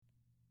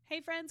Hey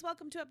friends,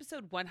 welcome to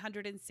episode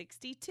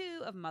 162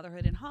 of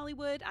Motherhood in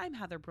Hollywood. I'm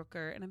Heather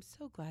Brooker, and I'm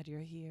so glad you're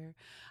here.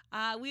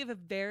 We have a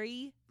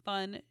very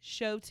fun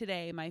show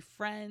today. My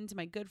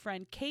good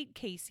friend, Kate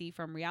Casey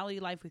from Reality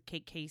Life with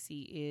Kate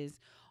Casey is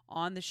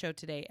on the show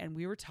today, and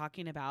we were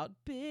talking about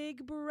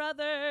Big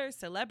Brother,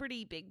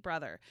 Celebrity Big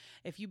Brother.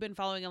 If you've been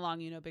following along,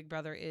 you know Big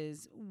Brother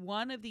is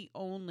one of the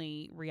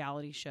only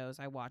reality shows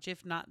I watch,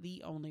 if not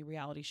the only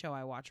reality show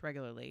I watch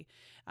regularly.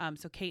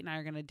 So Kate and I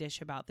are going to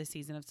dish about this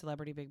season of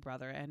Celebrity Big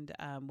Brother and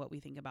what we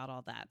think about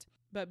all that.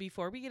 But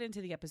before we get into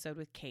the episode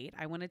with Kate,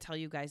 I want to tell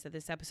you guys that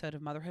this episode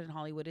of Motherhood in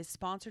Hollywood is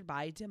sponsored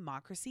by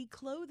Democracy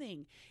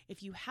Clothing.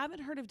 If you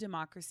haven't heard of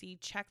Democracy,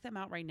 check them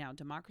out right now,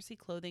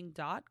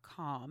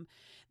 democracyclothing.com.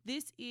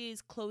 This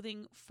is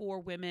clothing for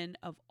women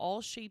of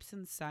all shapes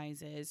and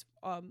sizes,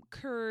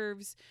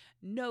 curves,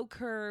 no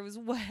curves,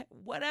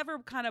 whatever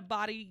kind of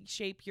body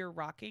shape you're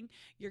rocking.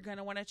 You're going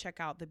to want to check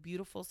out the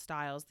beautiful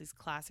styles, these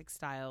classic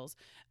styles,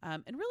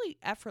 and really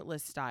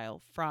effortless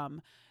style from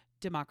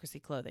Democracy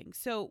Clothing.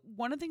 So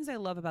one of the things I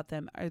love about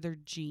them are their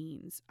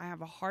jeans. I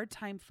have a hard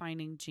time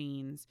finding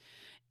jeans.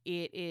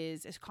 It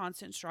is a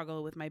constant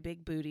struggle with my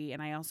big booty,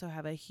 and I also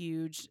have a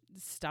huge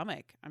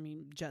stomach. I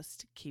mean,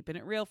 just keeping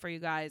it real for you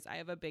guys, I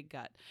have a big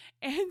gut.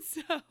 And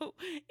so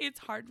it's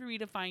hard for me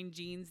to find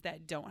jeans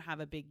that don't have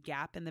a big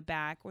gap in the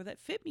back or that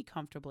fit me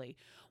comfortably.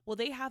 Well,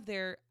 they have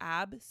their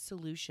AB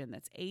Solution,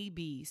 that's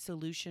AB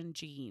Solution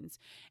jeans,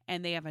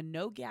 and they have a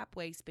no gap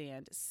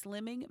waistband,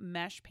 slimming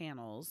mesh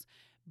panels,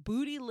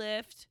 booty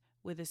lift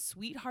with a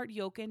sweetheart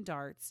yoke and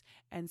darts,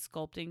 and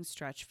sculpting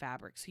stretch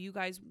fabric. So you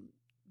guys,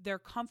 they're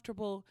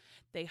comfortable.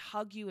 They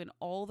hug you in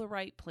all the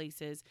right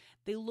places.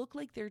 They look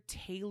like they're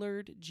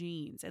tailored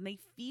jeans, and they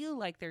feel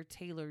like they're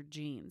tailored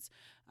jeans,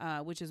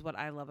 which is what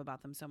I love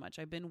about them so much.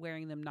 I've been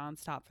wearing them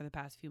nonstop for the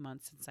past few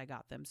months since I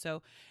got them.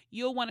 So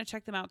you'll want to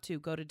check them out too.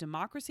 Go to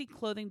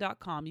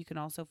democracyclothing.com. You can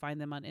also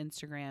find them on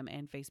Instagram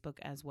and Facebook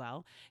as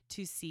well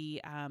to see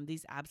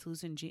these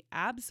Absolution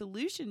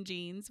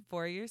jeans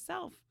for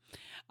yourself.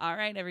 All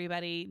right,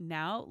 everybody.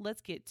 Now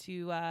let's get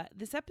to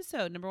this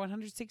episode, number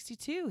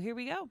 162. Here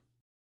we go.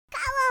 Come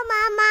on,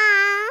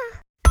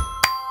 Mama.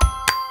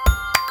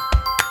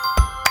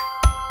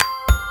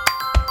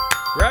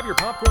 Grab your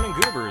popcorn and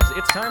goobers.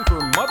 It's time for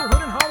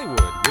Motherhood in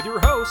Hollywood with your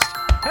host,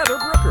 Heather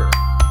Brooker.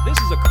 This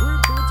is a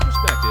crude prude's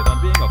perspective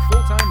on being a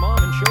full-time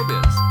mom in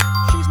showbiz.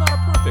 She's not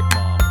a perfect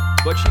mom,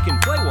 but she can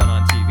play one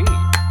on TV.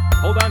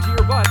 Hold on to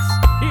your butts.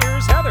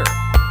 Here's Heather.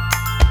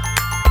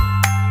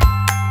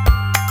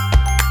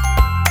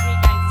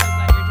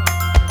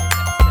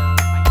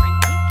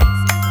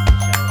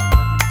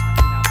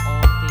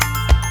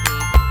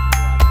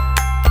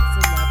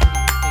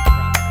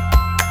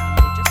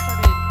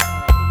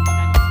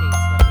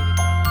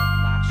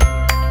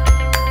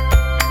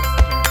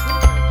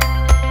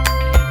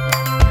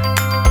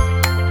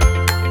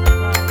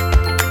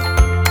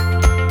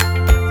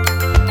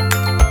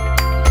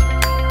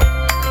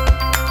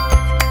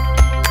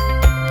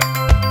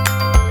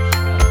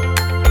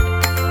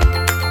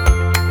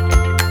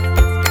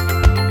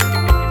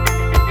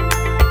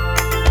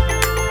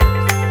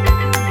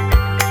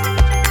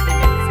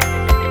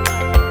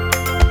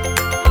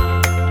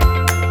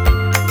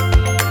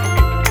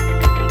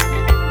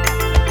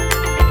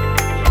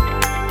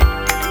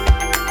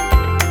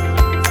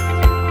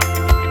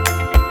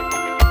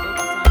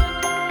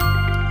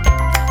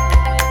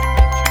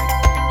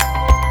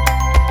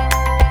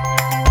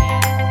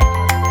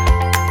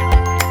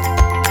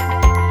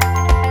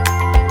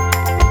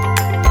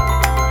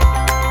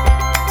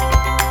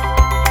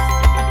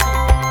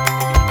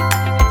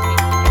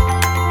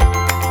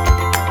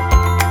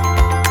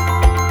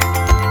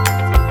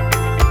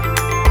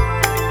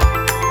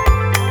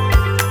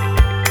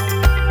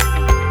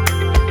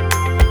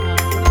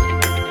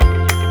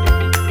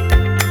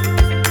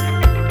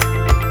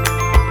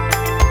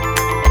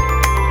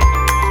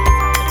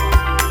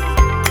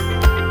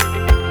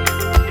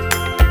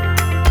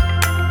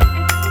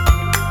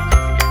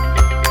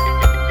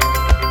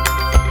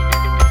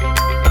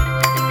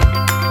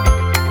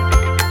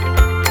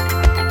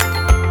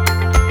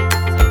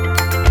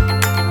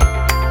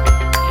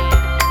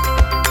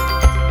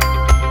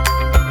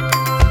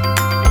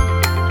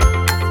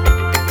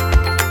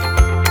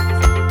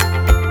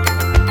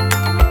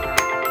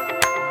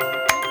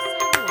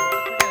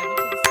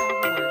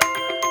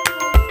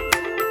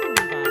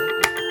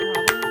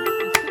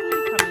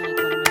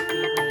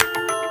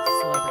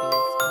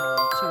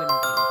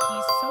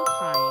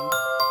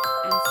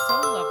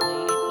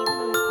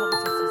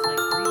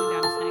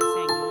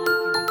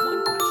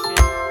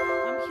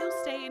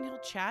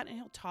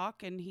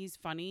 And he's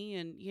funny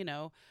and,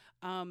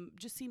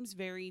 just seems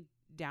very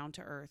down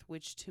to earth,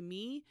 which to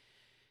me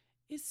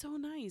is so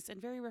nice and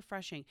very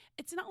refreshing.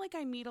 It's not like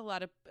I meet a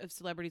lot of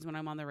celebrities when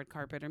I'm on the red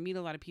carpet or meet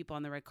a lot of people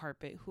on the red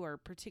carpet who are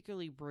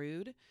particularly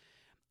rude,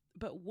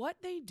 but what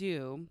they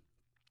do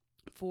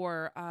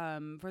for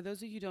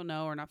those of you who don't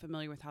know or not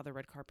familiar with how the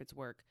red carpets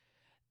work,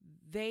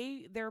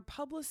 They're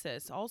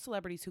publicists. All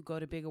celebrities who go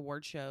to big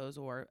award shows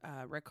or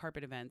red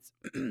carpet events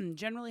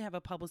generally have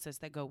a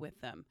publicist that go with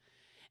them.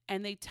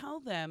 And they tell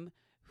them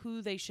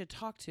who they should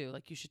talk to.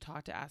 Like, you should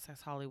talk to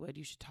Access Hollywood.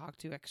 You should talk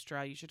to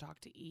Extra. You should talk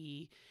to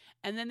E.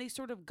 And then they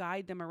sort of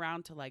guide them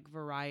around to like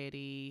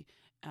Variety,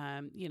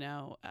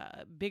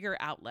 bigger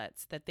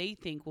outlets that they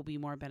think will be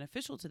more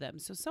beneficial to them.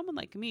 So someone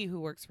like me who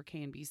works for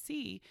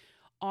KNBC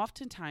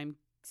oftentimes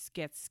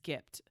gets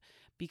skipped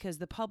because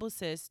the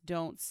publicists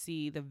don't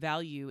see the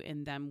value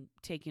in them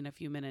taking a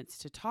few minutes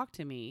to talk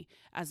to me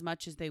as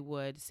much as they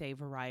would, say,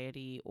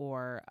 Variety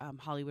or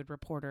Hollywood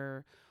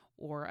Reporter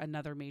or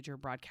another major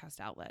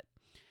broadcast outlet.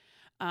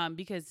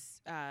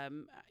 Because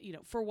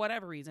for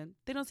whatever reason,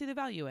 they don't see the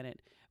value in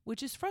it,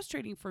 which is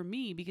frustrating for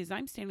me because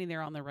I'm standing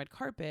there on the red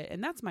carpet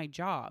and that's my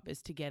job,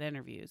 is to get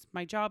interviews.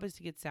 My job is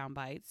to get sound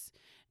bites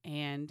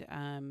and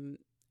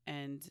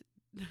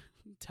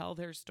tell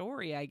their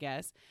story, I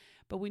guess.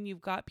 But when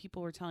you've got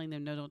people who are telling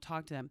them, no, don't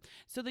talk to them.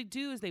 So they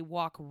do is they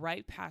walk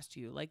right past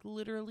you. Like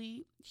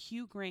literally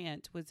Hugh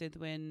Grant was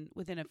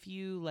within a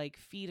few like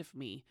feet of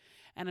me.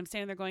 And I'm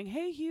standing there going,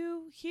 hey,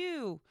 Hugh,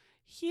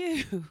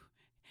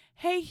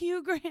 hey,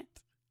 Hugh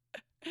Grant.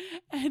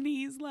 And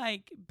he's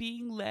like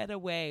being led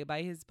away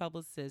by his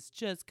publicist,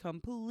 just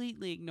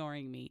completely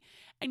ignoring me.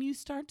 And you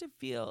start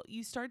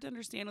to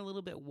understand a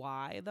little bit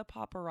why the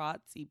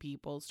paparazzi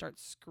people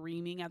start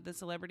screaming at the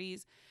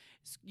celebrities.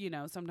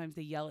 Sometimes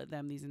they yell at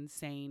them these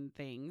insane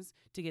things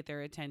to get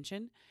their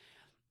attention.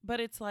 But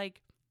it's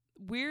like,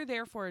 we're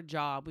there for a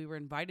job. We were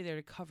invited there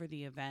to cover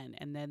the event.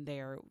 And then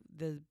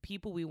the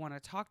people we want to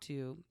talk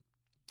to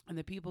and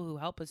the people who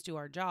help us do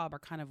our job are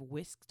kind of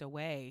whisked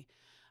away.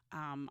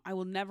 I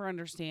will never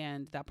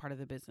understand that part of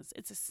the business.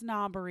 It's a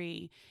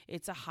snobbery.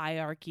 It's a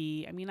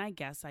hierarchy. I mean, I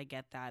guess I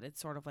get that. It's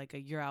sort of like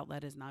your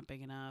outlet is not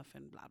big enough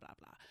and blah, blah,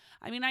 blah.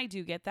 I mean, I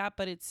do get that,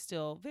 but it's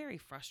still very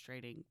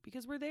frustrating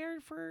because we're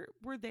there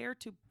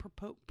to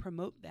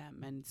promote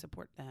them and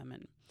support them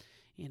and,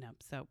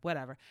 so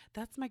whatever.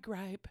 That's my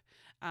gripe.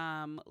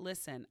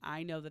 Listen,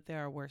 I know that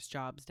there are worse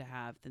jobs to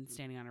have than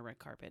standing on a red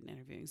carpet and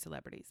interviewing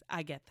celebrities.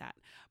 I get that,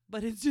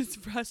 but it's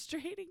just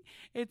frustrating.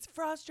 It's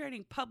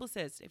frustrating.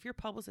 Publicists, if you're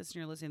a publicist and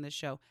you're listening to this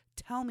show,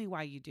 tell me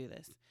why you do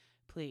this,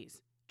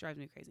 please. Drives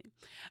me crazy.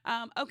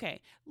 Okay,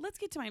 let's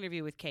get to my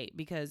interview with Kate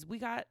because we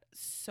got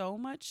so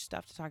much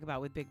stuff to talk about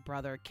with Big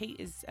Brother. Kate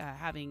is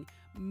having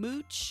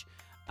Mooch.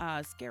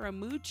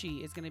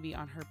 Scaramucci is going to be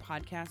on her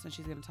podcast, and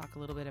she's going to talk a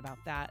little bit about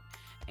that.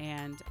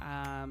 And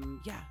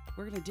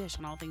we're going to dish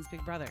on all things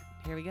Big Brother.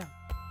 Here we go.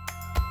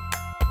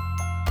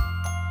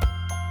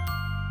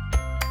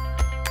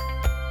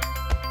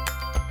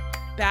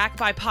 Back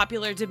by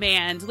popular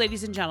demand,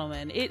 ladies and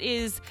gentlemen, it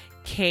is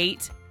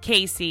Kate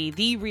Casey,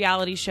 the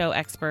reality show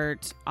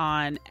expert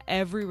on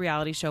every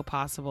reality show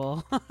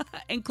possible,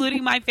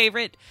 including my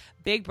favorite,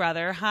 Big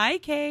Brother. Hi,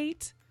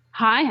 Kate.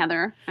 Hi,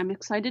 Heather. I'm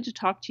excited to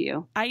talk to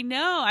you. I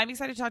know. I'm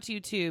excited to talk to you,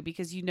 too,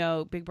 because,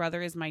 Big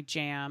Brother is my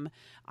jam.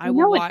 I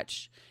will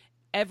watch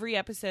every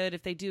episode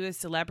if they do a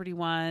celebrity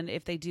one,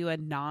 if they do a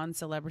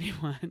non-celebrity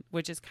one,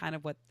 which is kind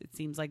of what it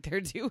seems like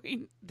they're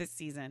doing this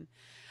season.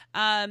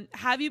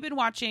 Have you been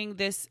watching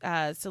this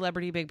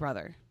Celebrity Big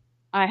Brother?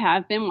 I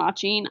have been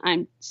watching.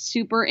 I'm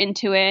super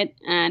into it,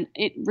 and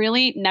it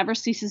really never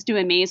ceases to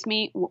amaze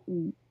me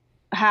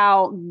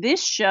how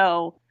this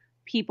show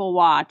people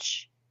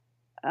watch.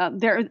 How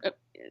do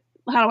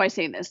I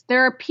say this?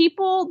 There are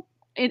people,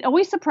 it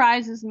always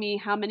surprises me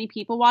how many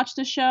people watch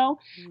the show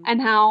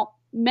and how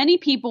many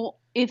people,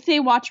 if they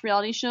watch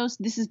reality shows,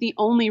 this is the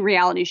only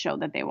reality show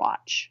that they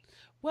watch.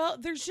 Well,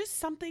 there's just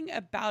something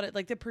about it.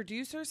 Like the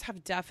producers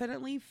have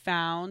definitely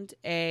found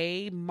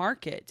a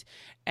market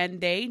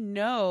and they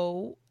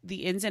know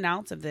the ins and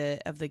outs of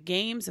the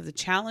games, of the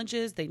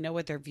challenges. They know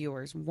what their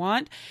viewers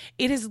want.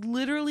 It has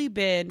literally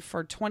been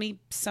for 20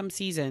 some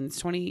seasons,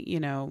 20,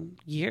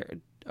 years.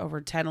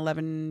 Over 10,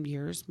 11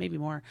 years, maybe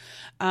more.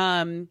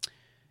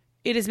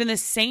 It has been the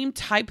same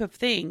type of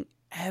thing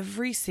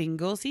every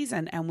single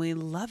season, and we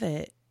love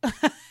it.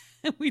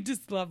 We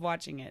just love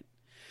watching it.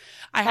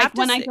 I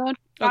go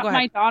drop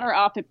my daughter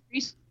off at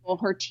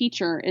preschool, her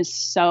teacher is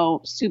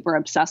so super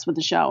obsessed with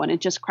the show, and it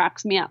just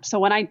cracks me up. So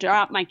when I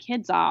drop my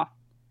kids off,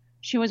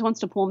 she always wants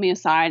to pull me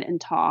aside and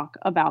talk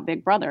about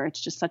Big Brother. It's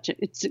just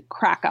it's a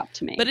crack up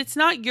to me. But it's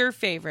not your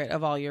favorite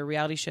of all your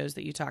reality shows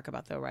that you talk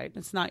about, though, right?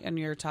 It's not on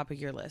your top of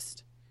your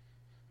list.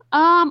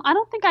 I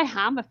don't think I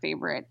have a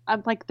favorite.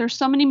 There's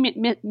so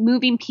many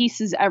moving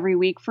pieces every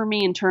week for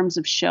me in terms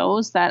of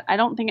shows that I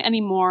don't think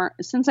anymore.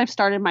 Since I've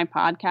started my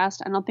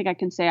podcast, I don't think I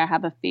can say I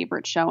have a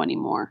favorite show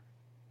anymore.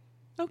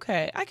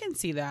 Okay, I can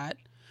see that.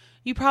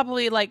 You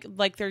probably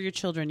like they're your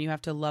children. You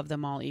have to love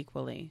them all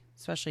equally,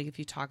 especially if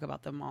you talk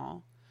about them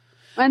all.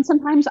 And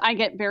sometimes I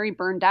get very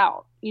burned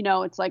out.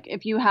 It's like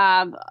if you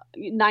have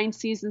 9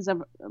 seasons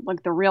of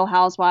like the Real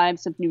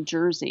Housewives of New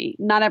Jersey,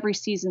 not every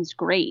season's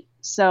great.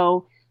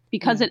 So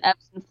because it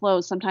ebbs and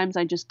flows, sometimes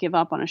I just give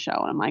up on a show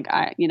and I'm like,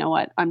 you know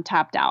what? I'm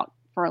tapped out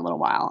for a little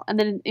while. And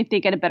then if they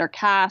get a better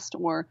cast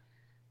or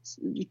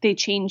they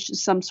change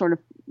some sort of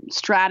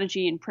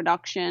strategy and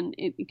production,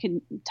 it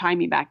can tie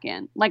me back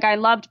in. Like I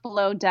loved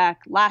Below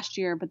Deck last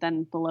year, but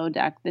then Below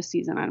Deck this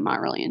season I'm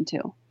not really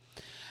into.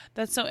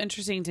 That's so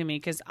interesting to me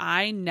because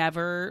I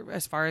never,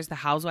 as far as the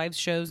Housewives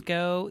shows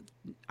go,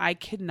 I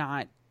could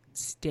not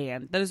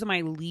stand. Those are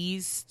my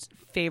least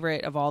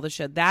favorite of all the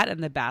shows. That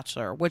and The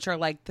Bachelor, which are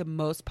like the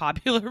most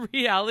popular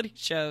reality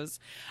shows.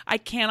 I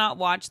cannot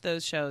watch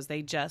those shows.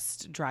 They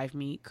just drive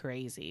me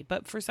crazy.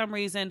 But for some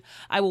reason,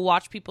 I will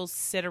watch people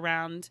sit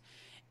around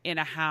in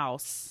a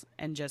house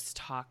and just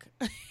talk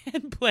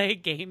and play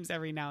games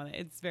every now and then.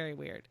 It's very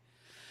weird.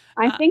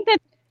 I think that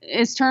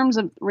as terms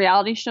of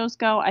reality shows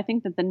go, I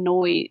think that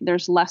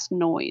there's less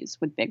noise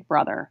with Big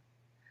Brother.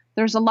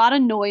 There's a lot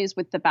of noise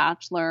with The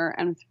Bachelor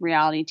and with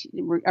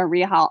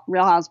Real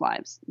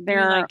Housewives. You mean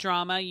like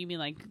drama? You mean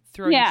like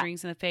throwing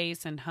drinks in the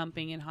face and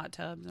humping in hot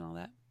tubs and all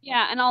that?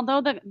 Yeah, and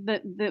although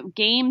the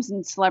games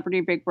in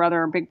Celebrity Big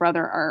Brother or Big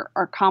Brother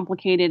are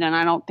complicated, and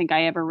I don't think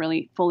I ever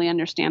really fully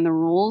understand the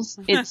rules,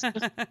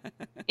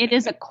 it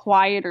is a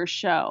quieter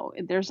show.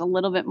 There's a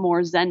little bit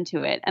more zen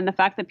to it, and the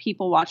fact that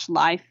people watch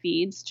live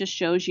feeds just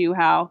shows you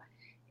how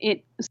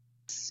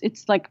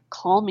it's like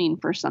calming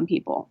for some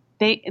people.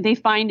 They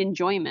find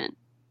joy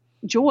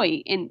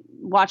in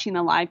watching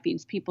the live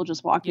feeds. People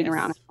just walking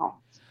around at home.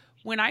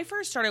 When I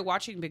first started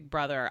watching Big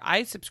Brother,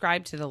 I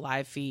subscribed to the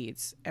live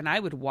feeds, and I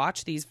would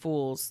watch these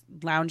fools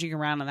lounging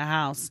around in the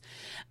house.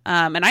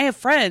 And I have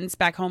friends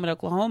back home in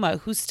Oklahoma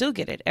who still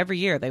get it every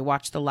year. They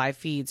watch the live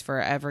feeds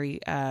for every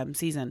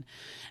season.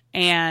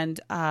 And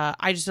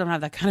I just don't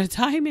have that kind of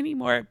time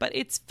anymore. But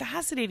it's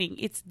fascinating.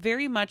 It's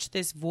very much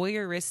this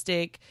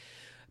voyeuristic,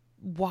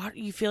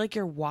 you feel like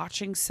you're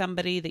watching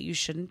somebody that you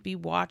shouldn't be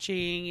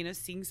watching,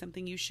 seeing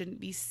something you shouldn't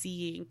be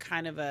seeing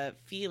kind of a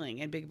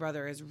feeling. And Big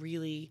Brother is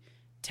really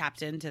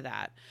tapped into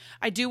that.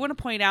 I do want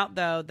to point out,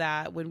 though,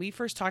 that when we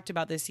first talked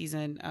about this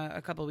season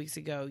a couple of weeks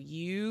ago,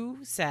 you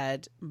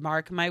said,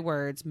 mark my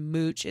words,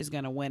 Mooch is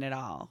going to win it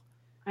all.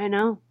 I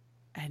know.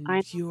 And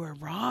you were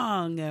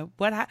wrong.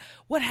 What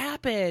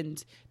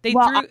happened?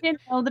 I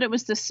didn't know that it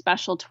was this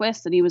special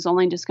twist that he was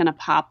only just going to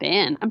pop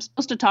in. I'm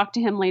supposed to talk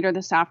to him later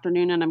this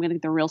afternoon, and I'm going to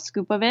get the real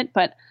scoop of it.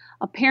 But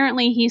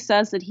apparently he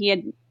says that he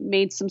had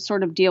made some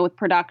sort of deal with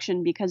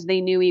production because they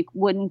knew he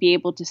wouldn't be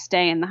able to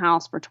stay in the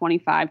house for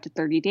 25 to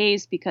 30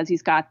 days because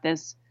he's got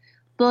this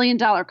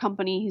billion-dollar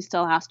company he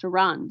still has to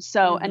run.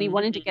 So, and he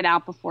wanted to get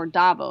out before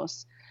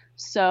Davos.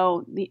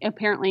 So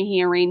apparently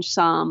he arranged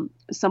some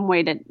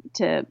way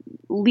to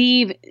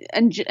leave,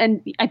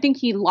 and I think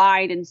he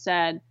lied and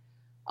said,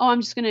 "Oh,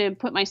 I'm just going to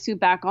put my suit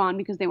back on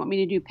because they want me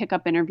to do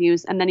pickup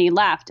interviews." And then he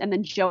left, and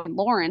then Joe and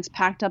Lawerence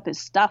packed up his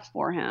stuff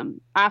for him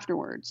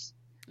afterwards.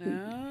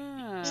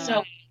 Oh.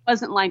 So it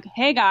wasn't like,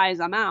 "Hey guys,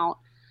 I'm out."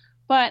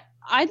 But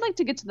I'd like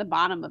to get to the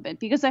bottom of it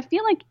because I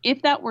feel like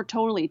if that were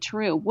totally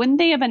true, wouldn't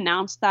they have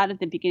announced that at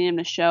the beginning of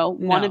the show?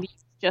 No. One of you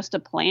just a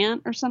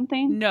plant or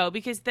something? No,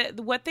 because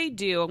what they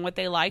do and what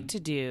they like to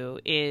do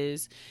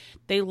is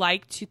they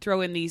like to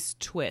throw in these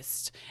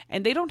twists,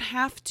 and they don't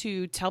have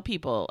to tell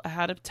people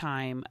ahead of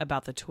time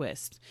about the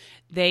twist.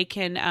 They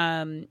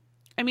can,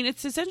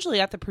 it's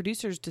essentially at the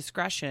producer's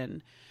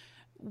discretion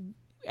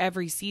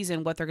every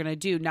season what they're going to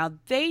do. Now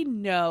they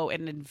know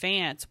in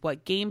advance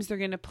what games they're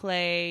going to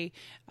play,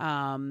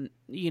 kind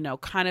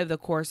of the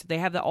course. They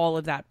have all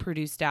of that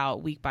produced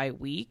out week by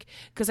week,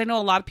 because I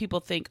know a lot of people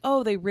think,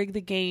 oh, they rig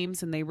the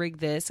games and they rig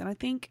this. And I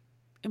think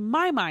in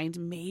my mind,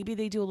 maybe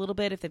they do a little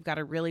bit if they've got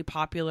a really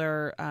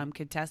popular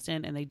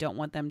contestant and they don't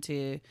want them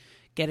to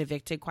get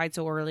evicted quite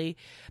so early.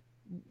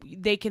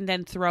 They can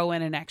then throw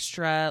in an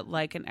extra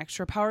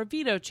power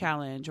veto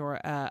challenge or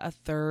a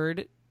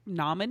third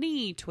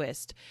nominee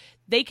twist.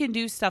 They can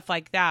do stuff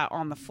like that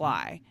on the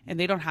fly, and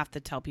they don't have to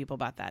tell people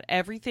about that.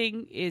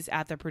 Everything is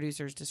at the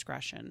producer's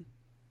discretion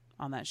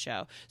on that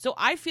show. So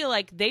I feel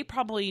like they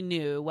probably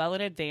knew well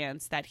in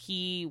advance that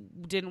he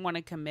didn't want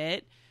to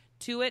commit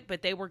to it,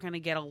 but they were going to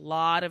get a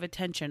lot of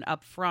attention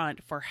up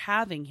front for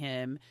having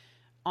him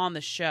on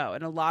the show.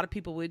 And a lot of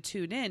people would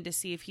tune in to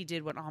see if he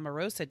did what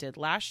Omarosa did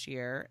last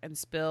year and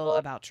spill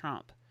about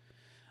Trump.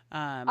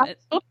 I was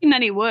hoping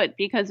that he would,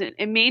 because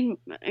it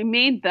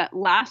made that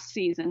last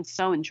season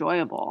so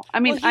enjoyable. I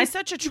mean, he's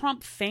such a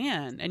Trump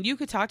fan, and you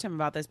could talk to him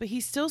about this, but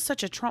he's still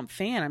such a Trump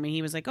fan. I mean,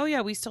 he was like, "Oh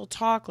yeah, we still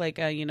talk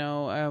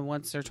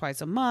once or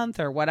twice a month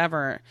or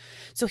whatever."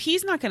 So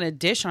he's not going to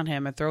dish on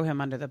him and throw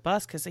him under the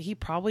bus, because he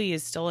probably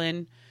is still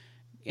in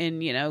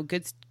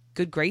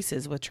good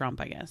graces with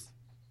Trump, I guess.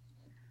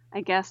 I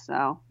guess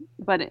so.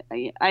 But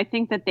I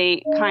think that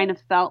they kind of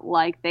felt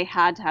like they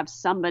had to have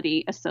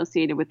somebody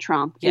associated with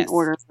Trump in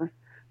order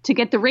to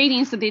get the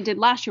ratings that they did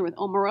last year with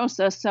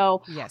Omarosa.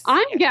 So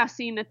I'm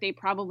guessing that they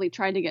probably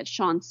tried to get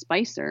Sean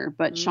Spicer,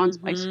 but Sean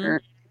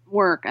Spicer didn't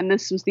work. And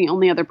this was the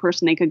only other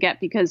person they could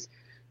get, because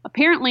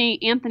apparently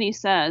Anthony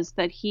says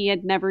that he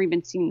had never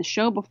even seen the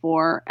show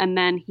before. And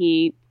then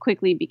he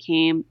quickly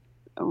became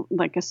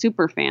like a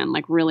super fan,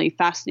 like really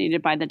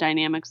fascinated by the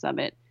dynamics of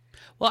it.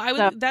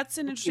 Well, that's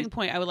an interesting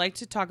point. I would like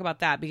to talk about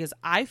that, because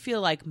I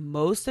feel like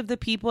most of the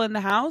people in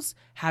the house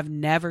have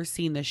never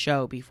seen the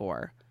show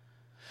before.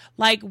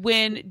 Like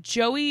when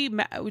Joey,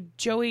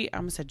 I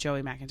almost said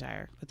Joey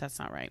McIntyre, but that's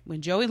not right.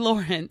 When Joey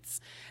Lawerence,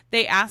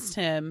 they asked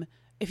him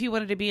if he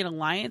wanted to be an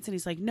alliance, and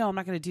he's like, no, I'm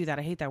not going to do that.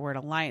 I hate that word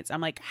alliance. I'm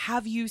like,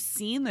 have you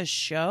seen the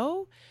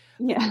show?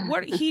 Yeah.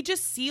 What, he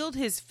just sealed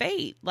his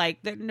fate.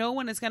 Like that, no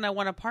one is going to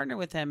want to partner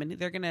with him, and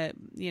they're going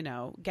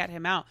to, get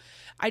him out.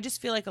 I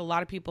just feel like a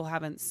lot of people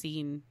haven't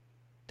seen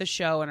the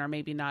show and are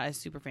maybe not as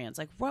super fans.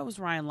 Like, what was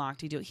Ryan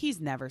Lochte doing?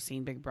 He's never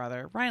seen Big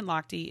Brother. Ryan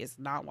Lochte is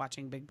not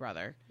watching Big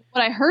Brother.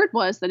 What I heard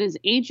was that his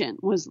agent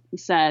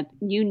said,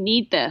 you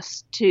need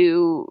this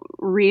to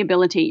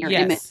rehabilitate your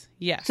image.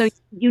 Yes. So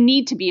you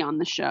need to be on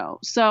the show.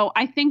 So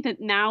I think that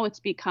now it's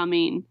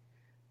becoming,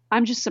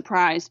 I'm just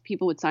surprised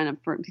people would sign up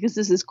for it because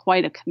this is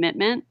quite a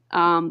commitment.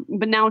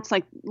 But now it's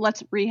like,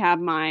 let's rehab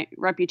my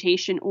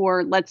reputation,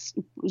 or let's,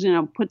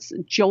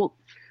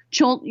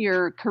 jolt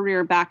your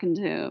career back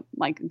into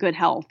like good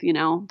health,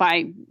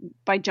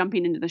 by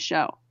jumping into the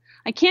show.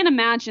 I can't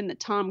imagine that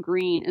Tom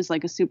Green is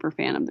like a super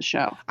fan of the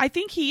show. I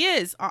think he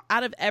is.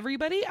 Out of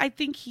everybody, I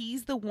think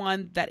he's the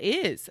one that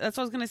is. That's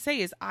what I was going to say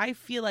is I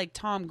feel like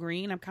Tom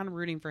Green, I'm kind of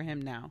rooting for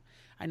him now.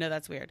 I know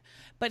that's weird.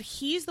 But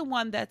he's the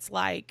one that's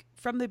like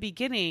from the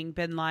beginning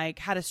been like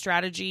had a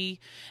strategy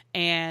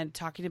and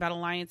talking about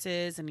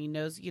alliances, and he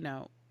knows,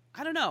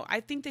 I don't know. I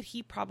think that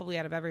he probably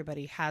out of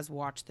everybody has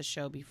watched the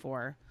show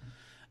before.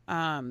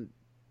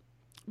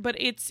 But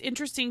it's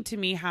interesting to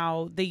me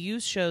how they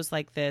use shows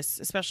like this,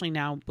 especially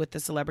now with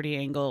the celebrity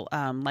angle,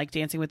 like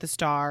Dancing with the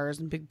Stars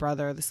and Big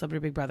Brother, the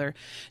Celebrity Big Brother,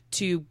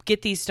 to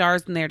get these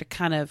stars in there to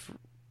kind of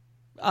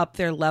up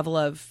their level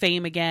of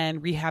fame again,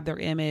 rehab their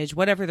image,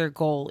 whatever their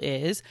goal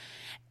is.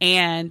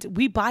 And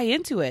we buy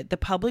into it. The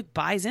public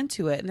buys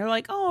into it. And they're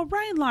like, oh,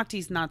 Ryan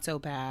Lochte's not so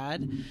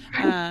bad.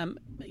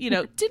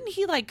 Didn't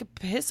he like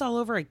piss all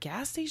over a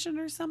gas station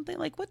or something?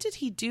 Like, what did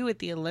he do at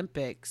the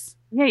Olympics?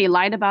 Yeah, he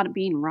lied about it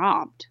being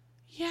robbed.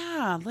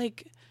 Yeah,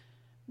 like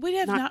we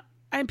have not,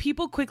 and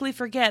people quickly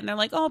forget, and they're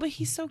like, "Oh, but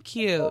he's so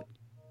cute."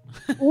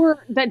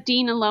 Or that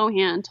Dina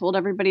Lohan told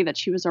everybody that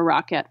she was a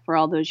rockette for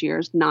all those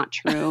years. Not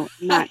true.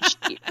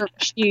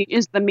 She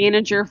is the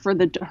manager for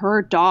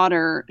her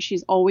daughter.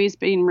 She's always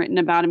been written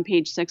about in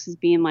Page Six as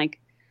being like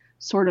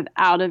sort of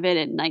out of it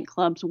at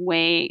nightclubs,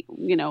 way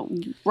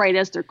right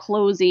as they're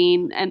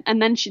closing,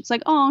 and then she's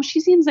like, "Oh,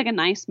 she seems like a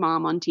nice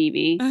mom on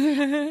TV."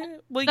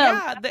 Well, so,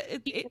 yeah,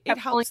 it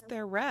helps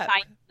their rep.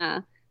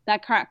 Diana.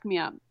 That cracked me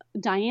up.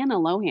 Diana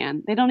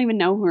Lohan. They don't even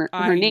know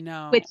her name.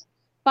 Know. Which,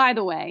 by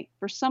the way,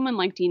 for someone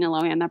like Dina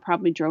Lohan, that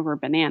probably drove her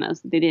bananas.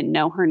 They didn't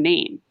know her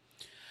name.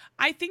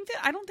 I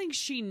don't think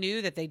she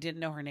knew that they didn't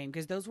know her name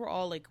because those were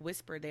all like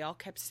whispered. They all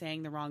kept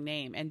saying the wrong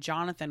name. And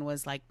Jonathan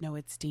was like, no,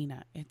 it's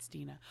Dina. It's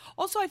Dina.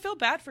 Also, I feel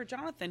bad for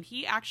Jonathan.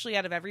 He actually,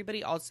 out of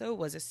everybody, also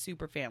was a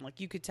super fan. Like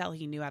you could tell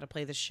he knew how to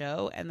play the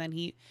show and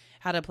then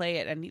how to play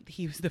it. And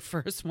he was the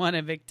first one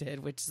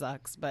evicted, which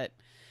sucks. But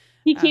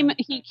he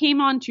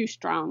came on too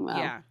strong, though.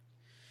 Yeah.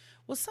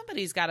 Well,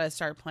 somebody's got to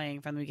start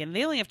playing from the beginning.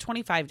 They only have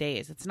 25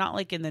 days. It's not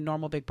like in the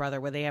normal Big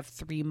Brother where they have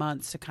 3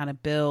 months to kind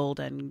of build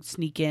and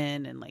sneak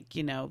in and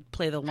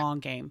play the long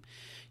game.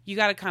 You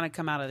got to kind of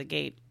come out of the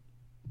gate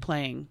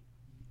playing.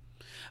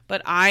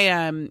 But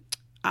I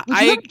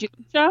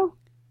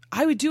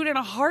would do it in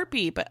a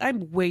heartbeat, but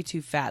I'm way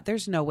too fat.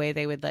 There's no way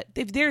they would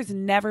if there's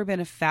never been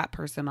a fat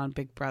person on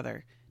Big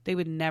Brother, they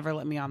would never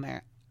let me on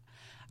there.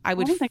 I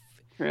don't think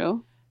that's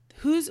true.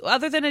 Who's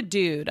other than a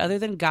dude, other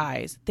than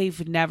guys,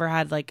 they've never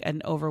had like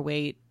an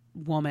overweight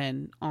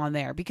woman on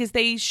there because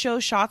they show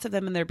shots of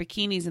them in their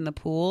bikinis in the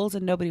pools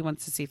and nobody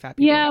wants to see fat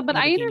people. Yeah, but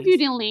I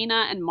interviewed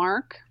Elena and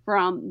Mark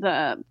from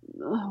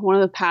one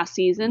of the past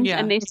seasons,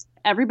 and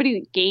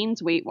everybody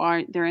gains weight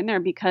while they're in there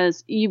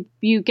because you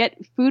get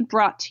food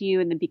brought to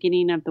you in the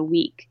beginning of the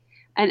week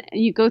and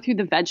you go through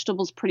the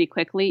vegetables pretty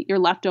quickly. You're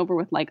left over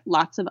with like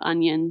lots of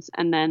onions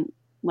and then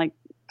like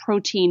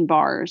protein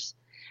bars.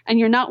 And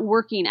you're not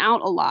working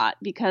out a lot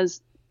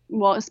because,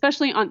 well,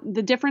 especially on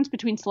the difference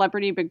between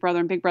Celebrity Big Brother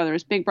and Big Brother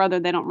is Big Brother,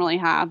 they don't really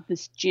have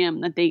this gym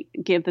that they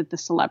give the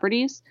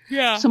celebrities.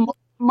 Yeah. So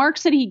Mark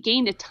said he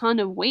gained a ton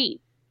of weight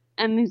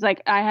and he's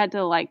like, I had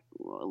to like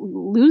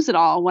lose it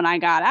all when I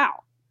got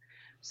out.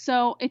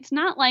 So it's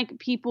not like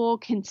people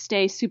can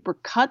stay super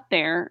cut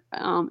there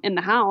in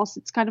the house.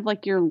 It's kind of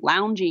like you're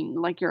lounging,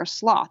 like you're a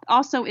sloth.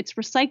 Also, it's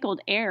recycled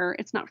air.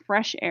 It's not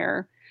fresh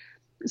air.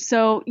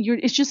 So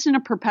it's just in a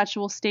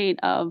perpetual state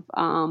of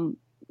kind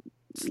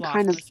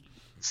of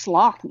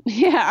sloth.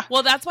 Yeah.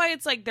 Well, that's why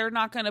it's like they're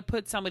not going to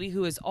put somebody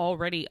who is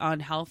already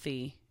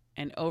unhealthy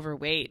and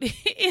overweight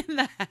in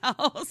the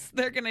house.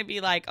 They're going to be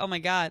like, oh my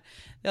God,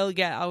 I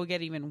will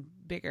get even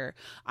bigger.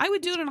 I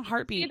would do it in a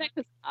heartbeat.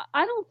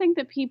 I don't think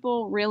that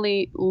people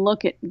really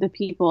look at the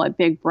people at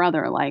Big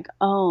Brother like,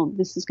 oh,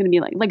 this is going to be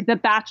like The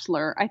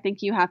Bachelor. I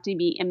think you have to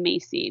be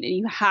emaciated.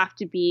 You have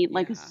to be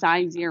like a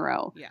size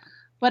 0. Yeah.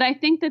 But I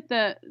think that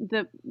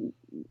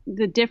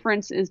the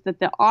difference is that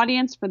the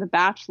audience for The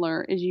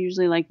Bachelor is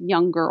usually like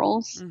young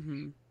girls.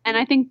 Mm-hmm. And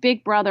I think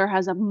Big Brother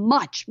has a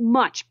much,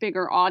 much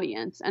bigger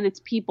audience, and it's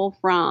people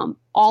from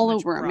all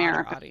over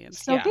America. Audience.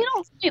 So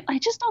I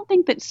just don't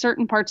think that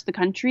certain parts of the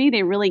country,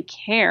 they really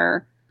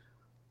care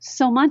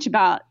so much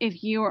about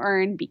if you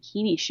are in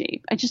bikini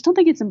shape. I just don't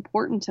think it's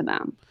important to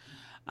them.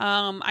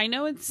 I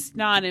know it's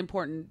not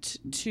important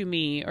to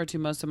me or to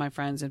most of my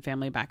friends and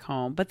family back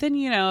home, but then,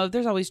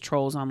 there's always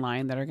trolls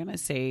online that are going to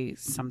say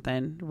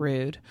something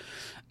rude.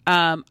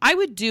 I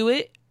would do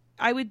it,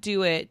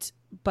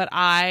 but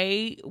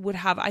I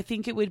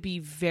think it would be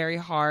very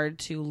hard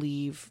to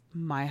leave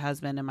my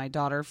husband and my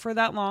daughter for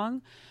that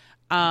long.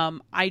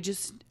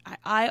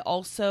 I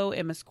also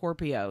am a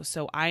Scorpio,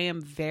 so I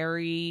am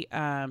very,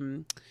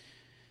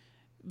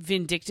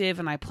 vindictive,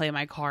 and I play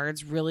my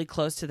cards really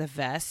close to the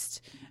vest.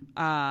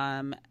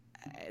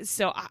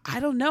 So I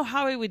don't know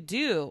how I would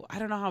do.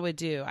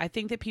 I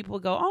think that people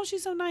would go, "Oh,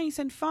 she's so nice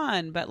and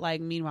fun," but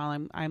like,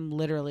 meanwhile, I'm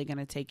literally going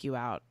to take you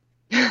out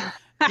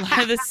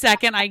the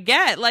second I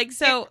get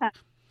so.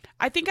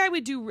 I think I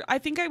would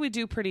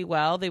do pretty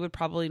well. They would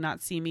probably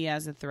not see me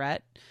as a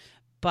threat,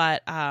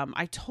 but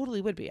I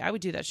totally would be. I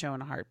would do that show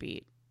in a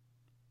heartbeat,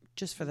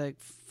 just for the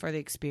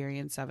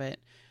experience of it.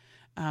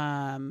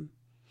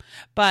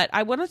 But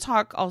I want to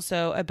talk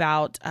also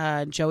about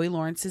Joey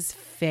Lawrence's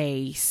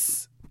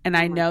face. And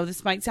I know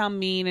this might sound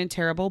mean and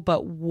terrible,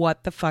 but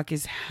what the fuck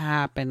is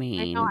happening?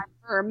 I know.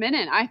 For a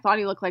minute, I thought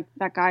he looked like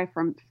that guy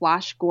from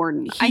Flash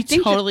Gordon. He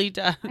totally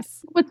does. I think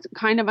what's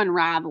kind of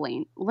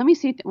unraveling, let me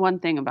say one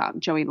thing about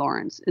Joey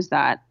Lawrence, is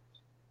that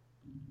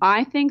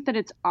I think that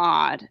it's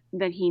odd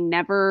that he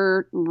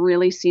never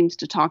really seems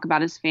to talk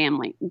about his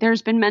family.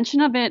 There's been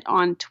mention of it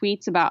on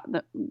tweets about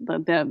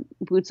the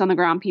boots on the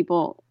ground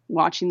people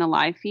watching the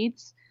live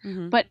feeds,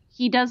 but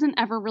he doesn't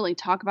ever really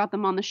talk about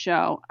them on the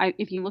show.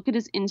 If you look at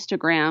his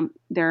Instagram,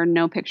 there are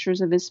no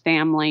pictures of his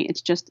family.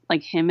 It's just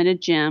like him at a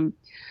gym.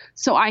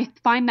 So I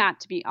find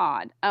that to be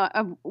odd.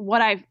 Of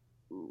what I've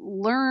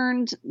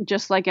learned,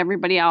 just like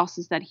everybody else,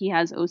 is that he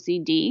has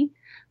OCD.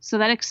 So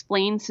that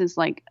explains his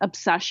like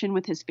obsession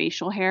with his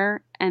facial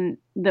hair. And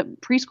the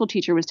preschool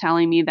teacher was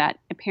telling me that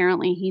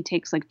apparently he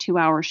takes like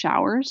 2-hour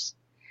showers.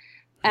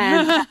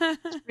 And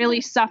really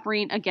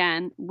suffering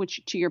again,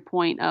 which to your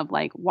point of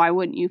like, why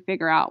wouldn't you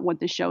figure out what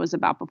the show is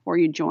about before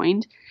you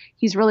joined?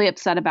 He's really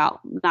upset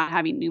about not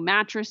having new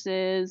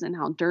mattresses and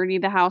how dirty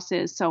the house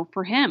is. So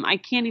for him, I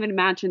can't even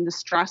imagine the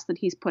stress that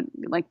he's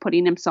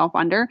putting himself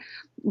under.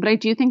 But I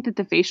do think that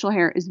the facial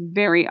hair is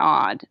very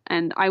odd.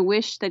 And I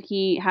wish that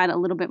he had a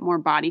little bit more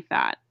body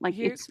fat. Like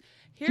Here's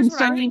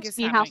concerning to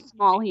me how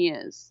small he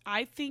is.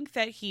 I think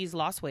that he's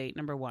lost weight,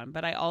 number one,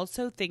 but I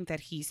also think that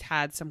he's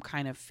had some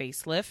kind of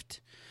facelift.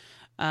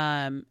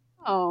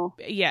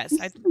 Yes,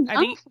 I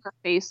think for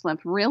a facelift.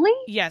 Really?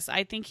 Yes,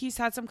 I think he's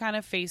had some kind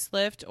of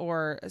facelift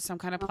or some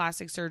kind of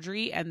plastic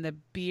surgery, and the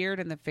beard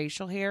and the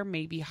facial hair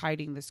may be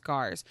hiding the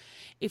scars.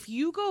 If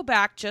you go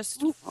back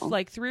just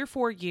like 3 or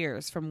 4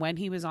 years from when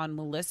he was on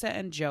Melissa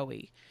and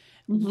Joey,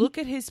 look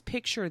at his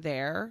picture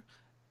there.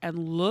 And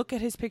look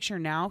at his picture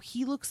now.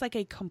 He looks like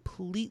a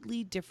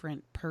completely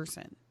different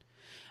person.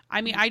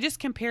 I mean, I just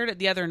compared it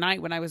the other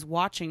night when I was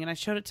watching, and I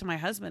showed it to my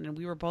husband, and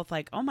we were both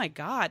like, oh my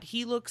God,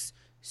 he looks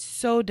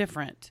so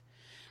different.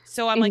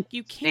 So I'm like,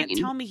 you can't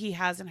tell me he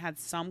hasn't had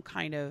some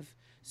kind of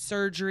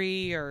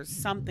surgery or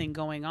something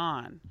going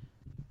on.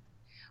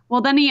 Well,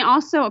 then he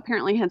also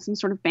apparently had some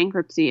sort of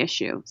bankruptcy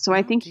issue. So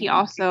I think he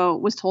also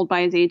was told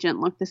by his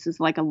agent, look, this is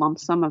like a lump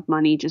sum of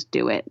money. Just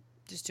do it.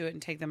 Just do it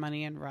and take the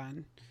money and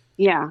run.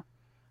 Yeah.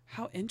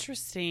 How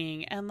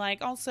interesting. And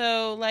like,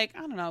 also, like,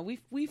 I don't know,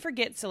 we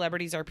forget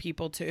celebrities are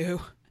people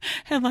too.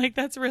 And like,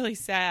 that's really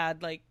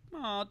sad. Like,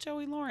 oh,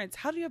 Joey Lawrence,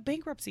 how do you have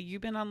bankruptcy?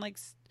 You've been on like,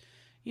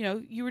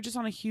 you were just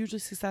on a hugely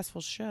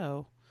successful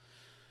show.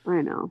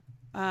 I know.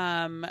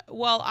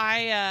 Well,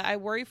 I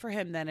worry for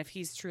him then if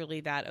he's truly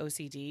that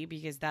OCD,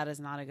 because that is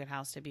not a good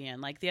house to be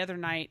in. Like the other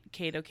night,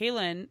 Kato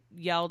Kaelin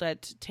yelled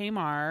at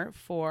Tamar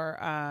for,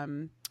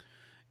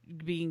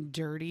 being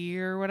dirty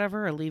or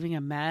whatever, or leaving a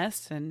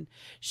mess, and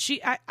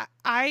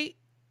I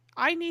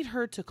need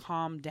her to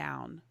calm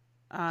down.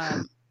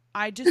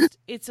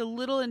 It's a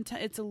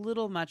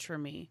little much for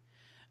me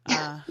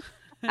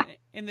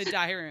in the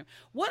diary room.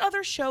 What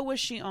other show was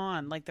she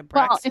on? Like the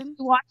Braxton?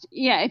 Well,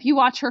 if you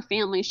watch her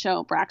family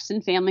show,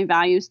 Braxton Family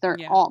Values, the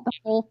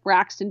whole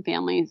Braxton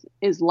family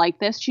is like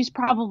this. She's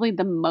probably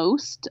the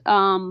most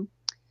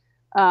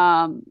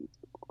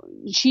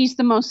she's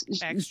the most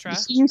extra.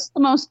 She's the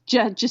most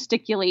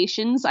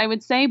gesticulations, I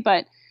would say,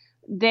 but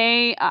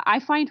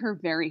I find her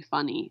very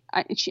funny.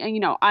 I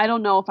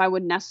don't know if I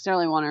would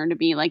necessarily want her to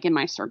be like in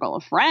my circle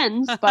of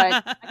friends,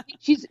 but I think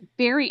she's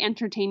very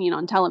entertaining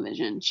on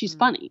television. She's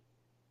funny.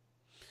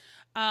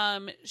 I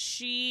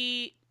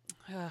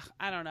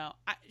don't know.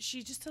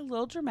 She's just a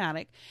little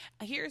dramatic.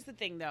 Here's the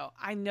thing, though.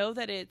 I know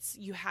that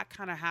you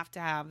kind of have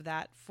to have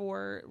that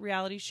for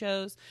reality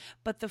shows,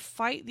 but the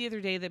fight the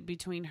other day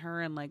between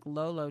her and like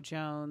Lolo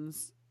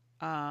Jones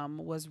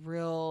was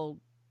real.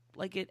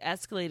 Like it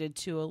escalated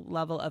to a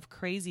level of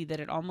crazy that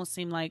it almost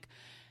seemed like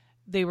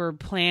they were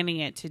planning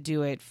it to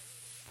do it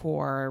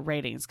for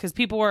ratings, because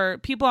people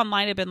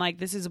online have been like,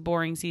 this is a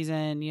boring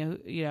season. You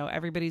know,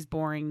 everybody's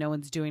boring. No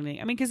one's doing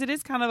anything. I mean, because it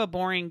is kind of a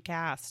boring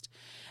cast.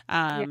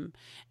 And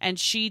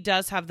she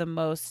does have the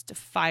most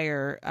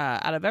fire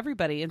out of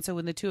everybody. And so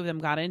when the two of them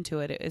got into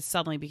it, it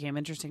suddenly became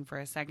interesting for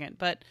a second.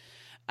 But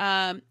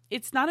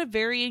it's not a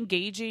very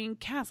engaging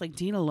cast. Like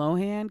Dina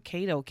Lohan,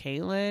 Kato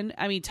Kaelin.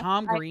 I mean,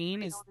 Tom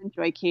Green is. I don't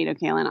enjoy Kato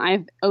Kaelin. I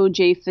have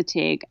OJ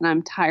fatigue, and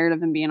I'm tired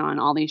of him being on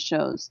all these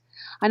shows.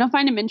 I don't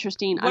find him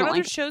interesting. What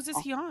other shows is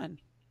he on?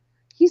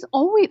 He's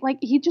always like,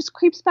 he just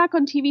creeps back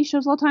on TV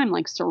shows all the time,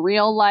 like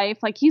Surreal Life.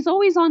 Like he's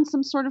always on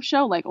some sort of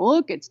show. Like,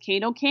 look, it's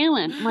Kato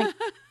Kaelin. I'm like,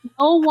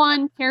 no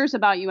one cares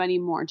about you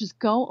anymore. Just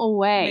go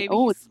away.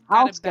 Maybe he's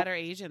got a better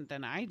agent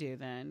than I do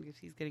then, if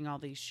he's getting all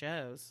these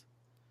shows.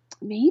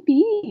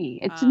 Maybe.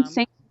 It's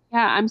insane.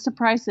 Yeah, I'm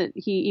surprised that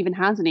he even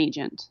has an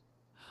agent.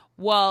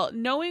 Well,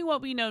 knowing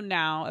what we know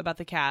now about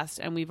the cast,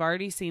 and we've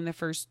already seen the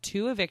first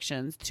 2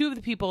 evictions, 2 of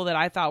the people that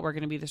I thought were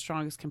going to be the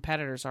strongest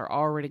competitors are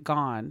already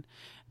gone.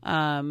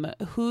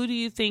 Who do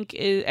you think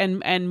is,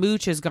 and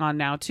Mooch is gone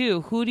now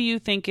too. Who do you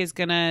think is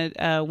going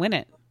to win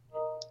it?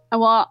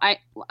 Well,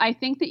 I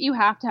think that you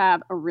have to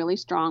have a really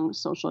strong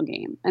social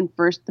game. And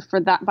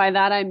by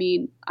that, I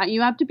mean,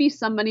 you have to be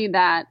somebody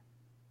that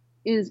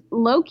is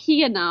low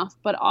key enough,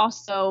 but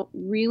also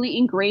really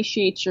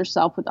ingratiates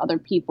yourself with other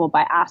people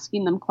by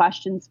asking them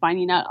questions,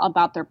 finding out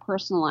about their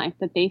personal life,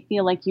 that they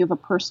feel like you have a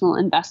personal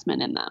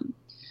investment in them.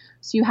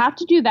 So you have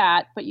to do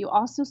that, but you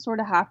also sort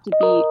of have to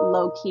be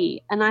low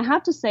key. And I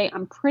have to say,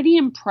 I'm pretty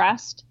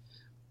impressed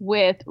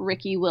with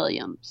Ricky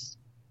Williams.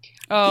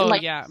 Oh,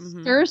 yeah.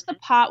 Mm-hmm. Stirs the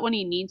pot when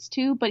he needs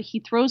to, but he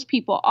throws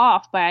people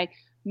off by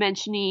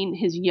mentioning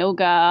his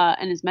yoga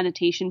and his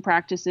meditation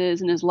practices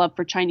and his love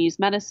for Chinese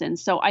medicine.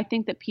 So I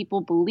think that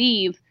people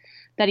believe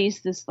that he's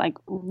this like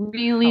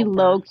really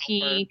low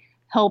key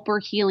helper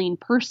healing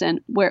person,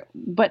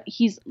 but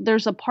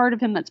there's a part of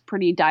him that's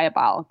pretty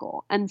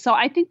diabolical. And so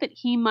I think that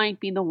he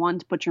might be the one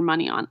to put your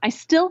money on. I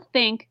still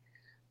think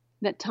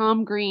that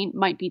Tom Green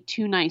might be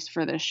too nice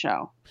for this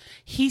show.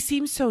 He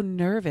seems so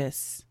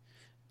nervous.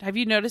 Have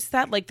you noticed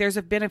that? Like, there's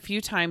been a few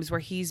times where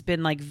he's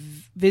been like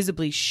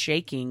visibly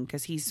shaking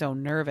because he's so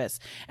nervous.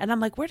 And I'm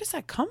like, where does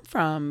that come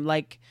from?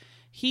 Like,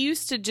 he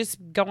used to just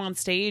go on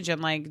stage and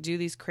like do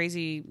these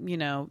crazy,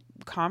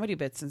 comedy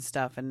bits and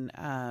stuff.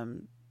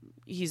 And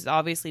he's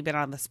obviously been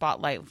on the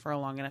spotlight for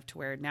long enough to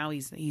where now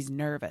he's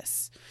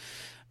nervous.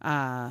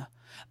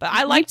 But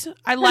I like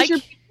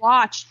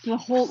watched the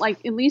whole,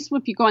 like, at least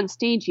if you go on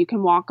stage, you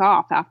can walk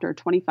off after a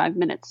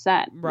 25-minute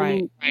set. Right. I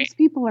mean, these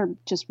people are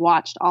just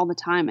watched all the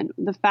time. And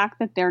the fact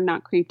that they're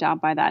not creeped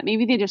out by that,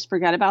 maybe they just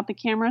forget about the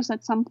cameras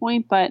at some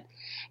point.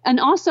 And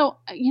also,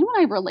 you know what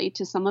I relate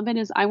to some of it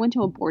is I went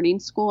to a boarding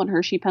school in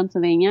Hershey,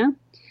 Pennsylvania,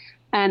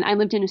 and I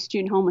lived in a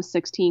student home with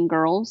 16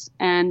 girls,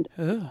 and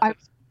I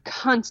was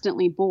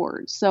constantly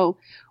bored. So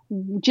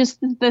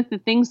just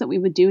the things that we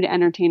would do to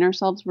entertain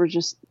ourselves were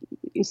just,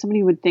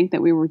 somebody would think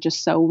that we were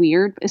just so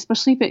weird,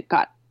 especially if it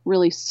got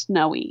really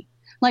snowy.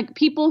 Like,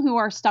 people who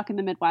are stuck in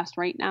the Midwest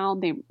right now,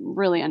 they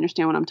really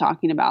understand what I'm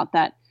talking about,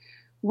 that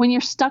when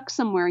you're stuck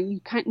somewhere,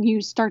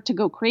 you start to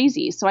go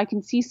crazy. So I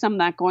can see some of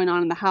that going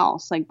on in the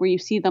house, like where you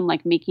see them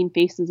like making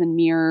faces in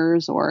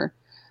mirrors, or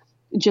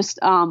just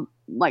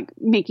like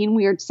making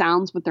weird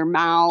sounds with their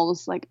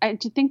mouths. Like, I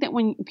just think that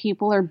when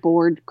people are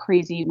bored,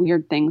 crazy,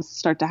 weird things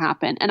start to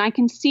happen. And I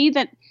can see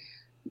that.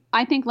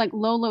 I think like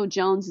Lolo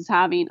Jones is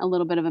having a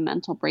little bit of a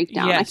mental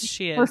breakdown. Yes,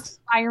 she is. Her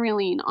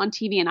spiraling on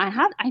TV, and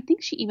I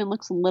think she even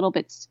looks a little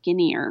bit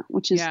skinnier,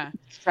 which is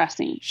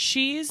stressing.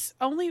 It's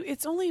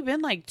only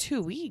been like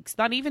 2 weeks,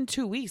 not even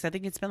 2 weeks. I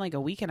think it's been like a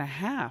week and a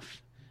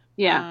half.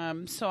 Yeah.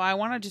 So I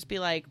want to just be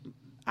like,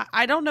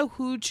 I don't know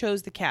who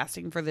chose the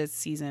casting for this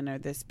season or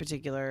this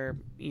particular,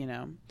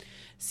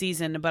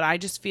 season, but I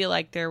just feel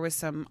like there was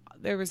some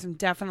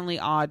definitely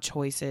odd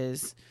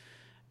choices.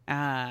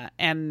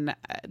 And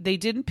they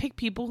didn't pick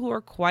people who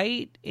are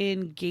quite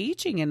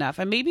engaging enough.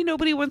 And maybe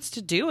nobody wants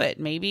to do it.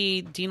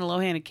 Maybe Dina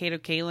Lohan and Kato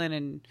Kaelin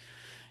and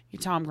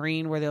Tom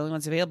Green were the only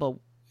ones available.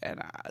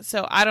 And,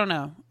 so I don't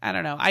know.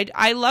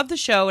 I love the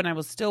show and I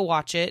will still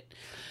watch it.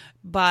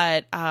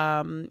 But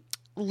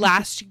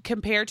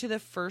compared to the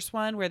first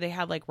one where they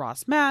had like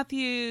Ross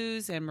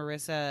Matthews and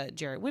Marissa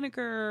Jarrett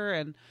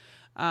Winokur,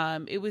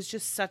 and it was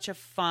just such a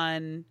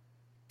fun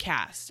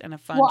cast and a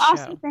fun show. I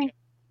also think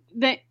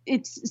that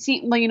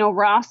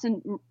Ross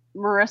and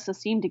Marissa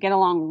seemed to get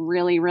along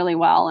really, really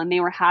well, and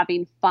they were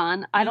having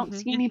fun. I don't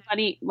see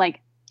anybody like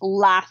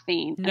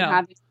laughing and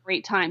having a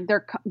great time.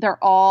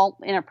 They're all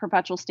in a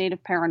perpetual state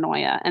of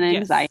paranoia and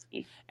anxiety.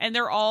 Yes. And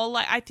they're all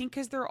like, I think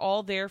because they're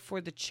all there for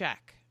the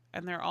check,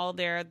 and they're all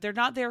there. They're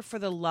not there for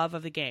the love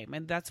of the game.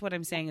 And that's what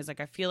I'm saying is like,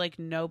 I feel like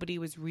nobody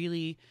was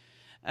really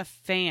a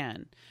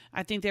fan.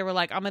 I think they were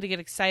like, I'm going to get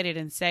excited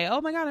and say, oh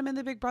my God, I'm in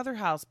the Big Brother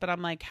house. But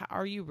I'm like,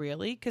 are you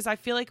really? Because I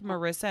feel like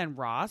Marissa and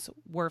Ross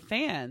were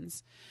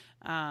fans.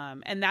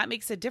 And that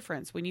makes a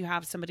difference when you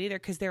have somebody there,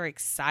 because they're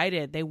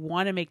excited. They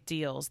want to make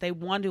deals. They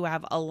want to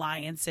have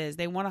alliances.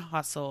 They want to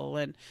hustle.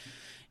 And,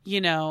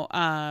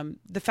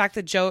 the fact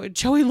that Joey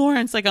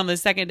Lawerence, like on the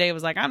second day,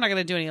 was like, I'm not going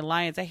to do any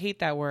alliance. I hate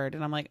that word.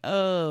 And I'm like,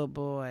 oh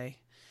boy.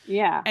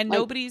 Yeah. And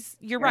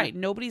you're right.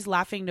 Nobody's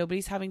laughing.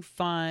 Nobody's having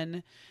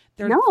fun.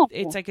 No.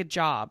 It's like a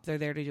job. They're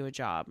there to do a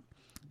job.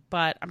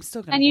 But I'm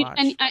still going to watch.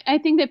 And I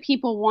think that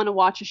people want to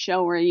watch a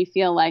show where you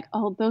feel like,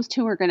 oh, those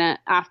two are going to,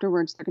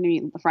 afterwards, they're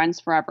going to be friends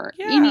forever.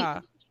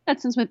 Yeah. That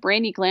since with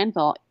Brandi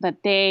Glanville, that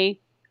they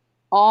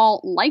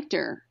all liked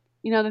her,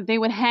 that they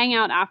would hang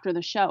out after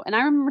the show. And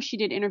I remember she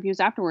did interviews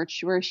afterwards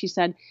where she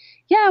said,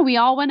 yeah, we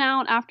all went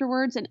out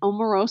afterwards and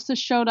Omarosa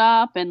showed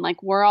up and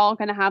like, we're all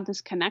going to have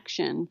this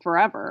connection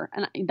forever.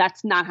 And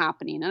that's not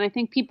happening. And I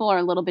think people are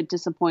a little bit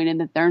disappointed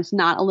that there's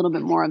not a little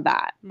bit more of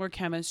that. More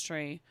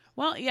chemistry.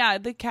 Well, yeah,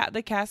 the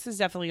cast is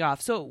definitely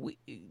off. So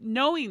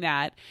knowing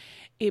that,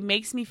 it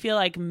makes me feel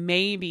like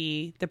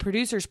maybe the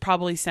producers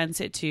probably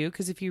sense it too.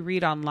 Because if you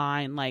read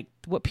online, like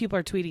what people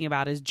are tweeting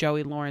about is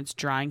Joey Lawerence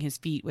drying his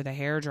feet with a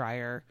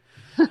hairdryer.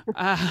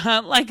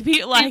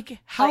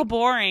 How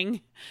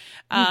boring.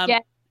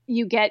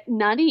 You get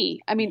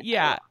nutty. I mean,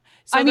 yeah.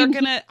 So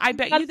I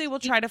bet you they will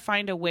try to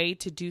find a way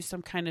to do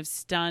some kind of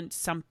stunt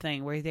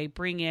something where they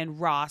bring in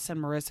Ross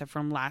and Marissa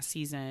from last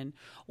season,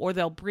 or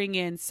they'll bring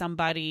in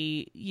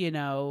somebody,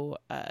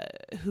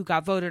 who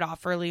got voted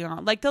off early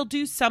on. Like they'll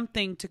do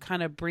something to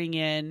kind of bring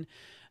in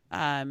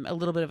a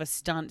little bit of a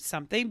stunt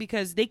something,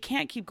 because they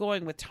can't keep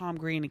going with Tom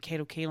Green and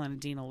Kato Kaelin and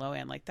Dina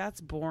Lohan. Like that's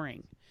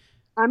boring.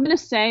 I'm going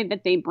to say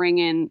that they bring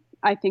in,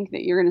 I think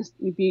that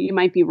you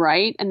might be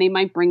right. And they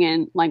might bring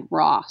in like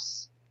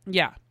Ross.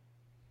 Yeah.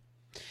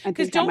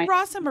 Because don't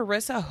Ross and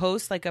Marissa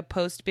host like a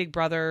post Big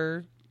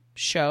Brother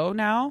show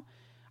now?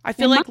 I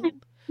feel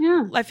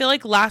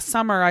like last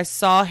summer I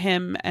saw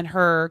him and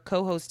her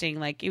co-hosting,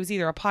 like it was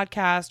either a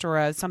podcast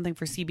or something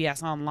for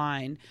CBS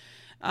Online,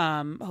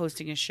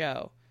 hosting a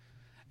show.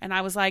 And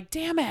I was like,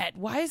 damn it,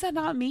 why is that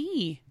not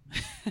me?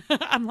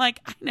 I'm like,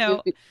 I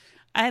know.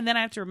 And then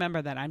I have to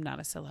remember that I'm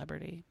not a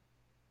celebrity.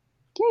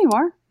 Yeah, you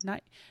are.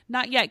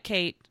 Not yet,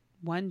 Kate.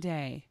 One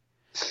day.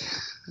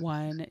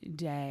 One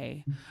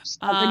day.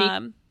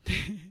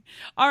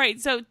 All right.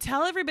 So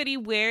tell everybody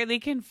where they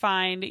can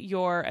find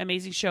your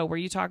amazing show where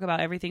you talk about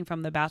everything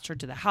from The Bachelor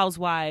to The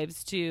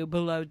Housewives to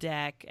Below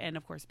Deck and,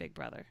 of course, Big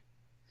Brother.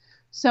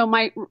 So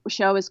my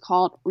show is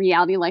called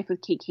Reality Life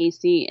with Kate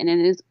Casey, and it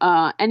is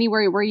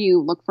anywhere where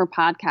you look for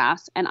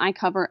podcasts, and I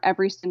cover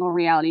every single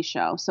reality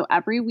show. So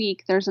every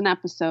week there's an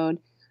episode.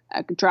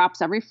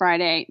 Drops every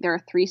Friday. There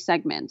are 3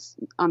 segments.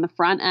 On the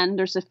front end,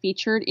 there's a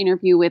featured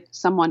interview with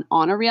someone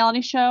on a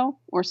reality show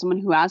or someone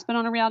who has been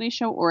on a reality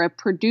show or a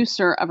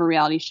producer of a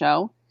reality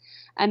show.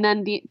 And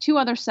then the 2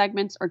 other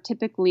segments are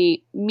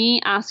typically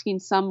me asking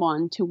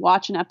someone to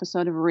watch an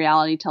episode of a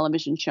reality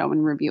television show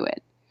and review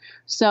it.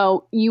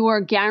 So you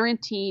are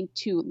guaranteed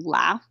to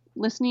laugh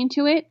listening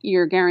to it.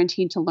 You're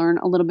guaranteed to learn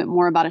a little bit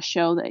more about a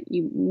show that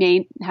you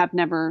may have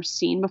never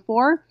seen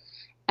before.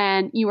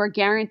 And you are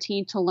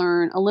guaranteed to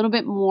learn a little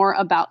bit more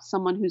about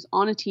someone who's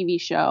on a TV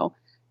show.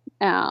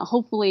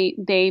 Hopefully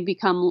they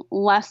become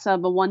less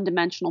of a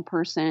one-dimensional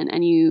person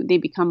and they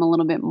become a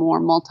little bit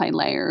more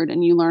multi-layered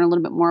and you learn a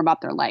little bit more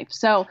about their life.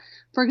 So,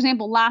 for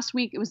example, last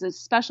week it was a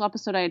special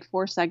episode. I had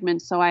 4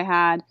 segments. So I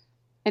had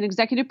an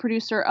executive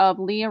producer of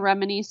Leah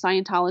Remini's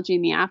Scientology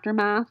and the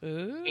Aftermath.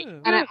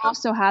 Ooh. And I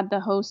also had the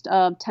host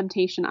of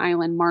Temptation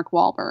Island, Mark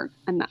Wahlberg.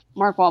 And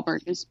Mark Wahlberg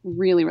is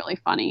really, really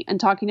funny. And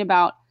talking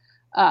about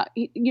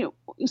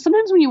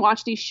sometimes when you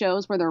watch these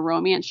shows where they're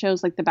romance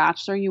shows like The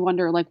Bachelor, you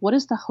wonder, like, what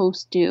does the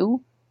host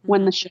do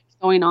when the show's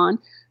going on?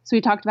 So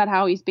we talked about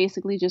how he's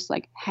basically just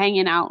like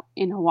hanging out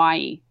in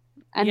Hawaii.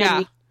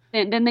 And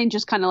then they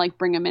just kind of like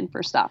bring him in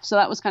for stuff. So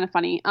that was kind of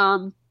funny.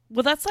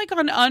 Well, that's like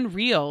on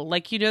Unreal.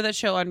 Like, that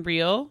show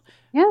Unreal?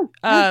 Yeah.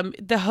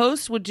 The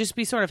host would just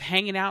be sort of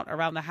hanging out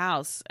around the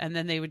house, and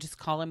then they would just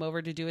call him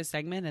over to do a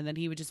segment, and then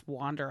he would just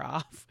wander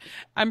off.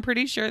 I'm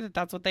pretty sure that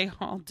that's what they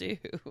all do.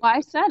 Well,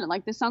 I said,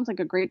 like, this sounds like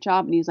a great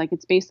job. And he's like,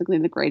 it's basically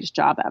the greatest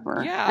job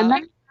ever. Yeah. And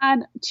then I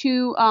had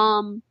 2,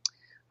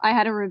 I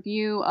had a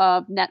review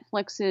of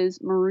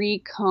Netflix's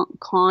Marie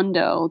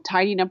Kondo,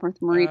 Tidying Up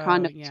with Marie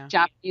Kondo,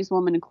 Japanese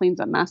woman who cleans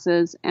up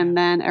messes. And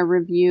then a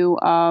review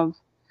of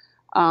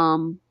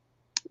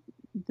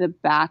The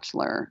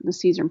Bachelor, the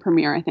season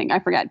premiere, I think. I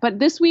forget. But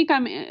this week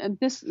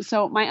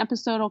so my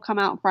episode will come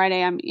out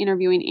Friday. I'm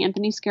interviewing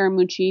Anthony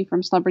Scaramucci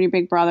from Celebrity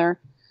Big Brother.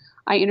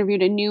 I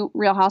interviewed a new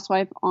Real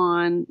Housewife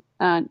on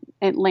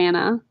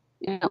Atlanta.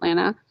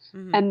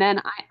 Mm-hmm. And then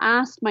I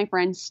asked my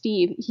friend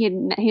Steve,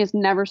 he has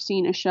never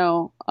seen a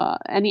show,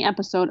 any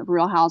episode of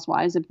Real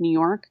Housewives of New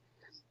York.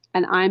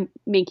 And I'm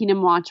making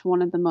him watch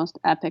one of the most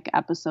epic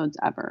episodes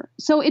ever.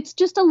 So it's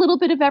just a little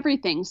bit of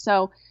everything.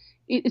 So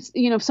it's,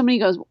 if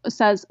somebody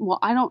says, well,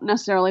 I don't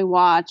necessarily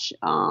watch,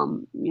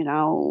 Real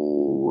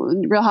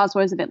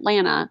Housewives of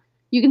Atlanta,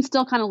 you can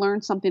still kind of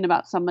learn something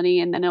about somebody,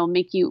 and then it'll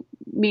make you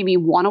maybe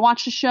want to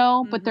watch the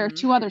show. But there are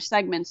 2 other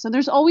segments. So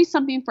there's always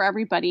something for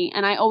everybody.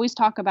 And I always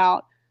talk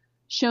about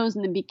shows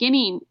in the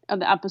beginning of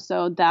the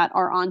episode that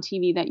are on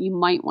TV that you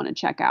might want to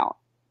check out.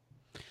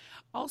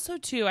 Also,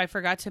 too, I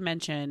forgot to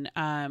mention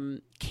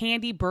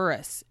Kandi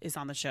Burruss is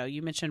on the show.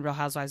 You mentioned Real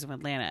Housewives of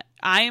Atlanta.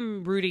 I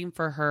am rooting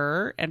for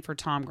her and for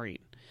Tom Green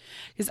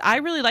because I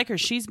really like her.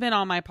 She's been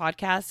on my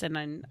podcast,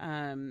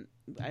 and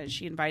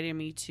she invited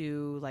me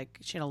to, like,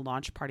 she had a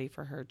launch party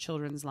for her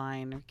children's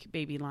line or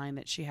baby line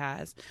that she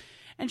has.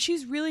 And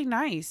she's really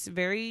nice,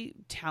 very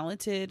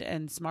talented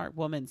and smart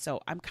woman.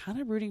 So I'm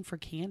kind of rooting for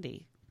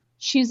Kandi.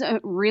 She's a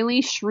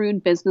really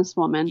shrewd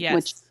businesswoman, Yes.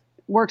 which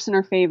works in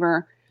her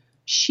favor.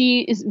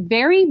 She is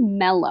very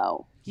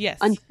mellow. Yes.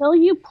 Until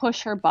you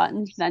push her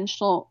buttons, then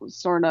she'll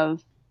sort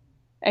of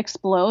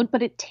explode.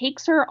 But it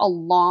takes her a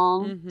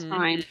long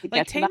time to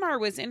get to that. Tamar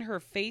was in her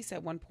face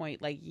at one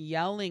point, like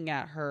yelling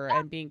at her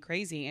and being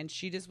crazy. And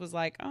she just was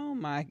like, oh,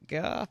 my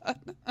God.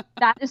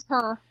 That is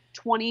her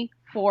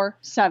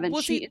 24/7.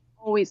 Well, she see, is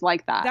always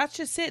like that. That's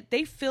just it.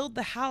 They filled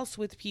the house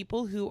with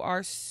people who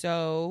are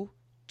so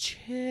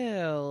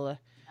chill.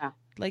 Yeah.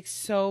 Like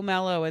so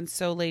mellow and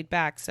so laid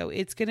back. So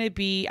it's going to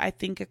be, I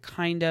think, a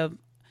kind of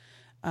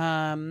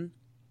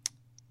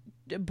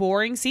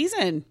boring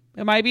season.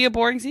 It might be a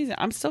boring season.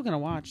 I'm still going to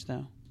watch,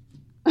 though.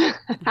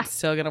 I'm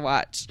still going to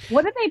watch.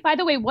 By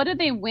the way, what did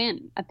they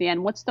win at the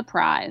end? What's the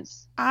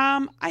prize?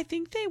 I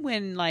think they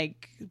win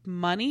like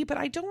money, but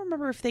I don't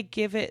remember if they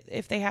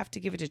have to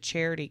give it to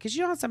charity. Because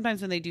you know how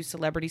sometimes when they do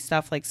celebrity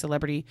stuff like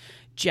Celebrity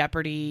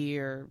Jeopardy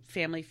or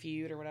Family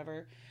Feud or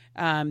whatever,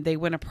 they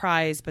win a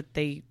prize, but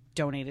they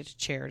donate it to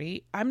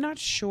charity. I'm not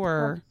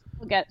sure.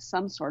 We'll get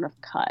some sort of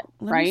cut,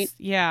 right?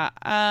 Yeah.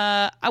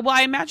 Well,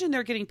 I imagine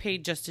they're getting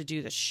paid just to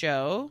do the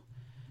show.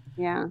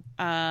 Yeah.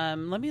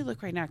 Let me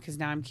look right now because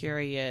now I'm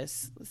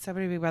curious.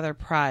 Celebrity Big Brother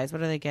prize.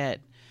 What do they get?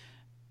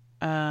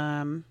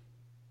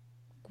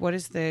 What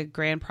is the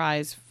grand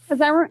prize?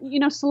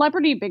 Because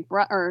Celebrity Big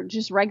Brother or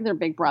just regular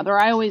Big Brother,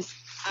 I always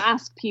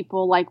ask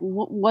people, like,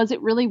 was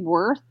it really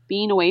worth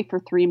being away for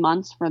 3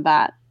 months for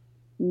that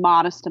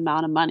modest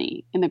amount of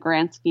money in the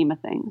grand scheme of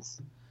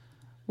things?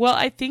 Well,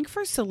 I think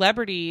for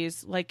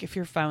celebrities, like if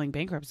you're filing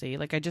bankruptcy,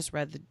 like I just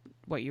read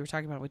what you were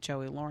talking about with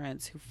Joey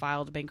Lawerence, who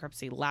filed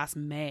bankruptcy last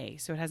May.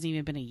 So it hasn't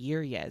even been a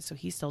year yet. So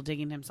he's still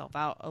digging himself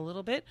out a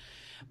little bit.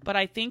 But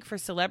I think for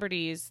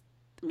celebrities,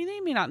 I mean, they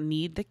may not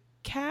need the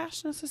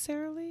cash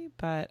necessarily,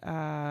 but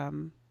I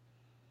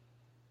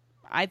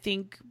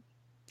think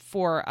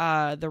for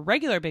the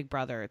regular Big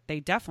Brother, they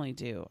definitely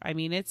do. I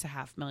mean, it's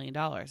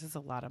 $500,000. It's a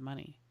lot of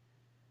money.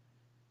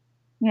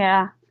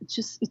 Yeah,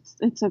 it's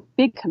a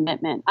big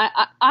commitment.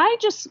 I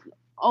just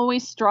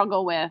always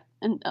struggle with,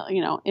 and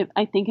if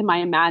I think in my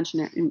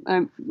imagine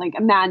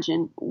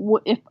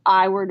if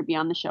I were to be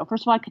on the show.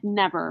 First of all, I could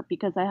never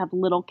because I have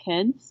little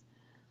kids,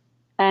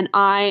 and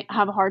I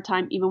have a hard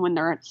time even when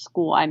they're at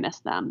school. I miss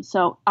them,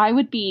 so I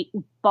would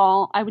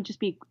just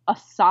be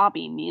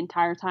sobbing the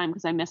entire time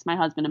because I miss my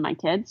husband and my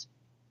kids.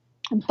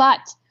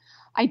 But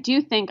I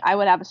do think I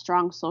would have a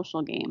strong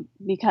social game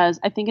because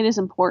I think it is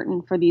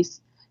important for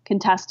these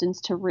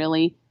contestants to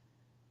really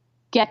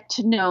get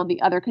to know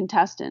the other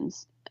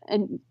contestants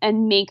and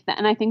make that.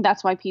 And I think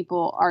that's why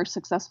people are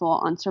successful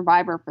on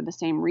Survivor for the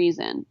same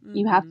reason. Mm-hmm.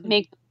 You have to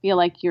make them feel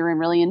like you're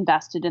really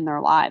invested in their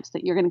lives,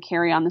 that you're going to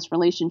carry on this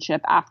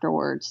relationship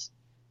afterwards.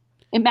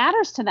 It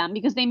matters to them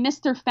because they miss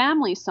their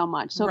family so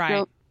much. So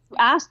right. If you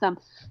ask them,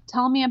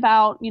 tell me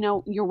about,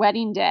 your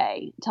wedding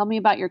day. Tell me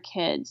about your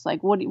kids.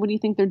 Like, what do you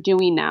think they're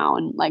doing now?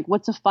 And like,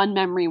 what's a fun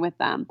memory with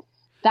them?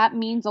 That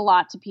means a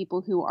lot to people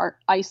who are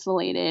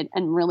isolated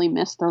and really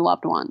miss their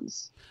loved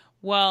ones.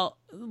 Well,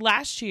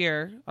 last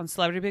year on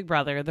Celebrity Big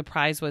Brother, the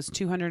prize was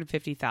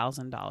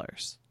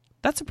 $250,000.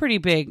 That's a pretty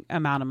big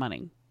amount of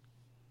money.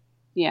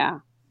 Yeah.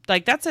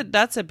 Like that's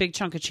a big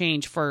chunk of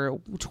change for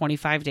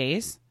 25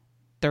 days,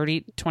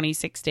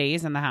 26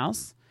 days in the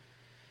house.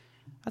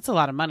 That's a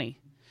lot of money.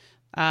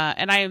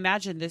 And I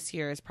imagine this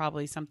year is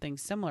probably something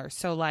similar.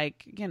 So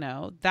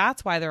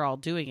that's why they're all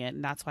doing it.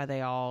 And that's why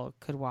they all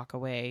could walk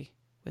away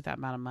with that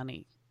amount of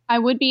money. I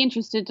would be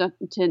interested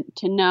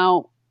to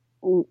know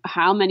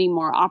how many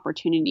more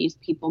opportunities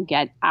people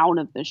get out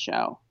of the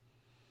show.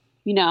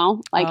 In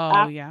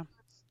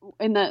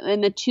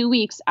the 2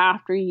 weeks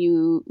after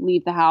you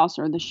leave the house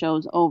or the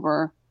show's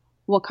over,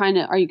 what kind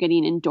of, are you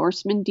getting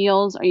endorsement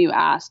deals? Are you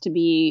asked to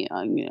be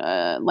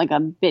like a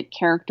bit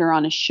character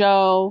on a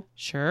show?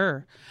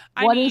 Sure.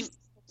 What is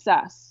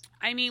success?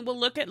 I mean, we'll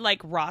look at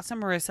like Ross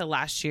and Marissa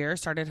last year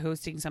started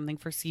hosting something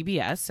for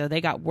CBS, so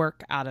they got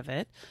work out of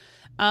it.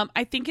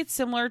 I think it's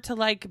similar to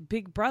like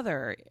Big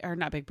Brother, or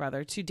not Big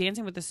Brother, to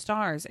Dancing with the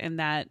Stars, in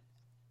that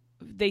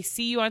they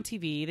see you on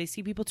TV, they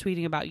see people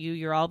tweeting about you,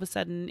 you're all of a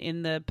sudden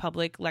in the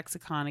public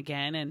lexicon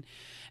again, and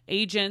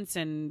agents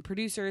and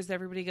producers,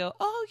 everybody go,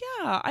 oh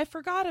yeah, I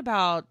forgot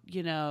about,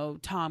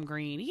 Tom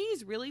Green.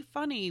 He's really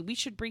funny. We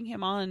should bring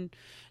him on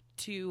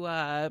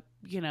to,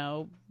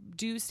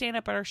 do stand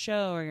up at our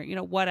show or,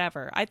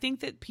 whatever. I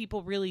think that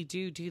people really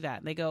do that.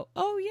 And they go,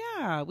 oh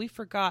yeah, we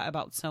forgot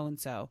about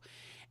so-and-so.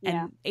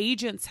 Yeah. And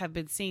agents have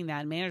been seeing that,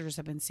 and managers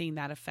have been seeing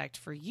that effect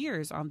for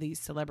years on these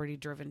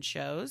celebrity-driven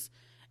shows,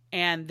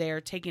 and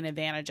they're taking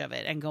advantage of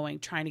it and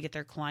trying to get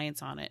their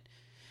clients on it.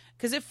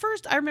 Because at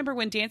first, I remember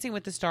when Dancing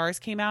with the Stars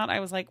came out, I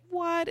was like,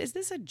 what? Is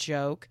this a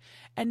joke?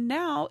 And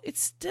now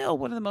it's still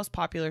one of the most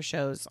popular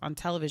shows on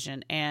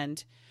television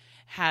and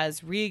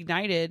has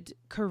reignited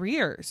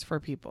careers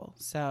for people.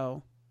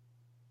 So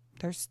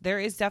there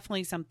is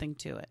definitely something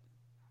to it.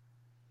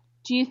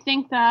 Do you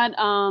think that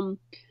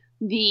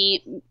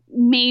the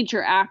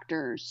major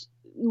actors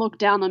look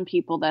down on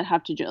people that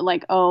have to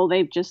like, oh,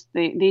 they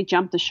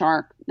jumped the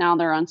shark, now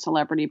they're on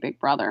Celebrity Big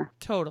Brother?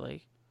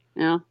 Totally.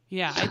 Yeah.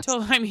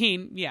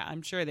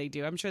 I'm sure they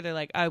do. I'm sure they're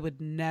like, I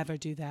would never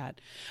do that.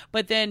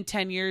 But then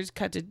 10 years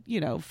cut to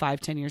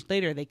 5-10 years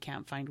later, they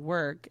can't find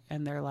work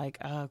and they're like,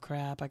 oh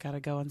crap, I gotta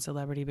go on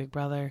Celebrity Big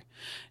Brother.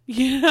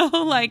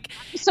 Like,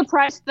 I'm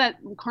surprised that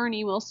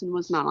Carney Wilson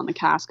was not on the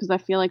cast, because I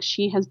feel like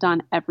she has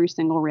done every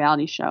single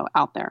reality show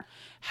out there.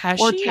 Has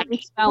she?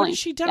 What has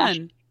she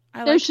done?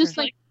 Yeah, there's just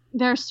her. Like,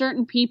 there are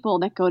certain people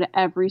that go to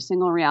every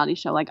single reality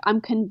show. Like,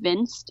 I'm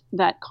convinced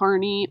that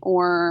Carney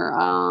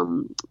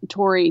or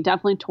Tori,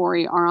 definitely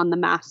Tori, are on The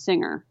Masked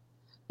Singer,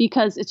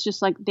 because it's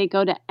just like they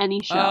go to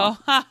any show.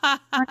 Oh.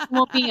 Carney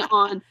will be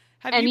on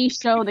any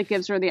show that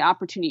gives her the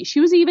opportunity. She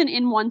was even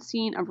in one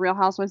scene of Real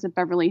Housewives of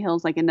Beverly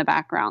Hills, like in the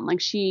background.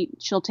 Like,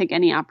 she'll take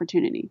any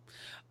opportunity.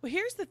 Well,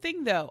 here's the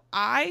thing, though.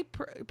 I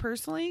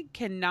personally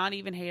cannot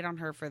even hate on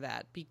her for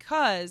that,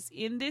 because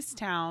in this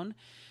town,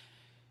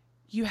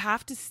 you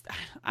have to,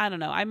 I don't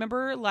know. I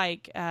remember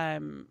like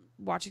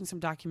watching some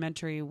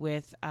documentary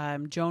with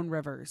Joan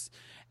Rivers,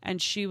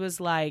 and she was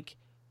like,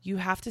 you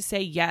have to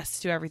say yes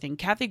to everything.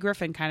 Kathy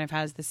Griffin kind of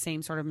has the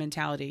same sort of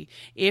mentality.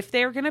 If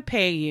they're going to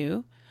pay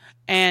you,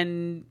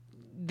 and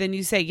then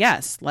you say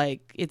yes,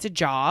 like it's a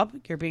job,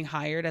 you're being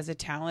hired as a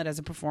talent, as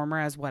a performer,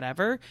 as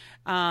whatever,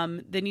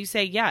 then you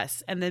say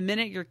yes. And the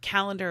minute your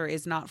calendar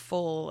is not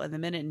full and the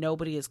minute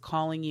nobody is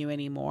calling you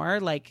anymore,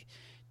 like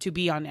to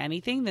be on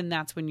anything, then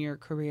that's when your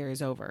career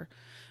is over.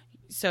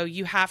 So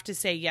you have to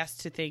say yes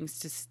to things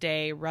to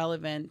stay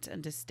relevant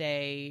and to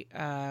stay,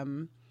 I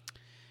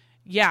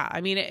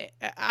mean,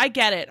 I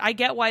get it. I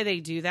get why they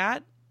do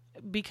that,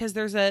 because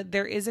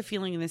there is a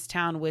feeling in this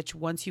town, which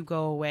once you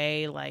go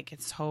away, like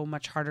it's so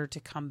much harder to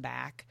come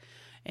back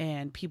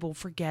and people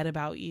forget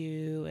about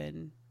you.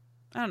 And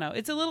I don't know.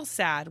 It's a little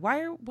sad.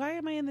 Why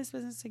am I in this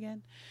business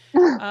again?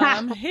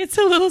 It's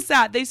a little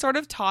sad. They sort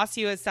of toss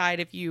you aside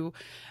if you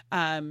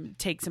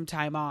take some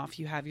time off.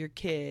 You have your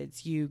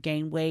kids. You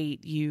gain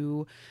weight.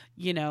 You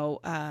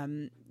don't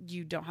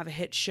have a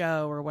hit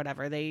show or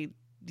whatever.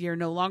 You're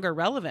no longer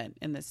relevant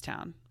in this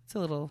town. It's a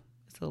little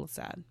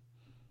sad.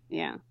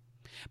 Yeah.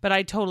 But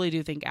I totally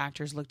do think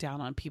actors look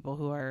down on people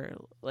who are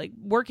like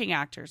working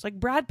actors. Like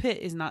Brad Pitt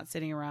is not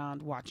sitting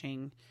around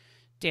watching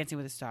Dancing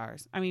with the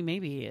Stars. I mean,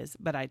 maybe he is,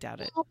 but I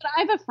doubt it. Well, but I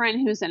have a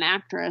friend who's an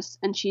actress,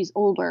 and she's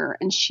older,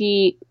 and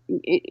she's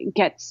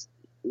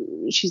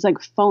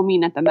like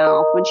foaming at the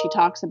mouth when she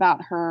talks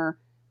about her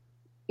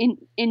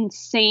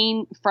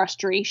insane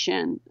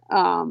frustration,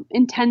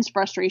 intense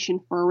frustration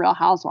for Real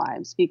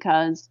Housewives,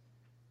 because,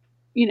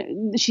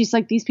 she's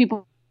like, these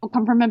people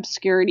come from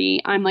obscurity.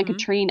 I'm like a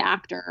trained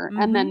actor.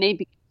 And then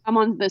they come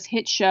on this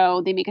hit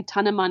show, they make a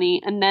ton of money,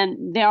 and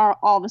then they are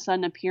all of a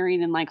sudden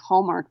appearing in like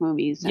Hallmark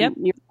movies. And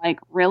you're like,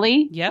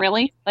 really? Yep.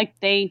 Really? Like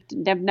they've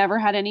never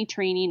had any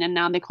training, and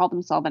now they call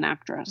themselves an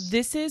actress.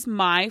 This is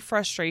my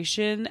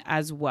frustration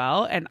as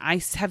well. And I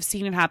have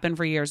seen it happen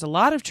for years. A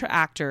lot of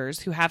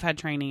actors who have had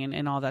training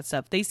and all that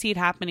stuff, they see it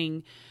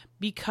happening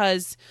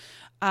because,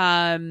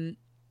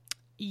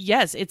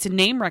 yes, it's a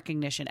name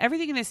recognition.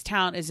 Everything in this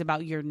town is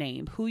about your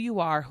name, who you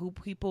are, who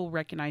people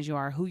recognize you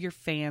are, who your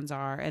fans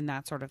are, and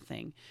that sort of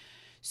thing.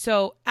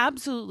 So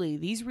absolutely,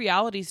 these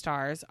reality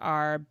stars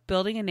are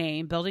building a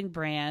name, building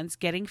brands,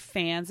 getting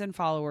fans and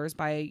followers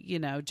by,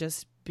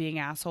 just being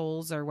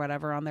assholes or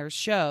whatever on their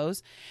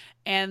shows.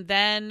 And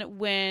then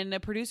when a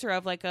producer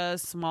of like a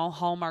small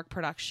Hallmark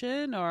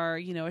production or,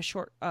 a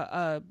short,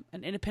 an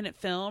independent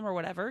film or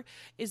whatever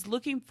is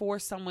looking for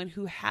someone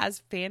who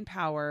has fan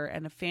power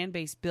and a fan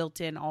base built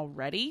in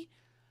already,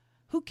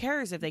 who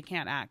cares if they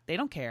can't act? They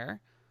don't care.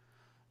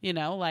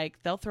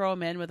 Like they'll throw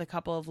them in with a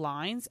couple of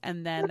lines,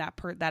 and then that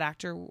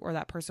actor or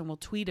that person will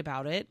tweet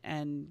about it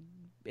and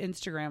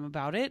Instagram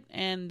about it,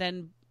 and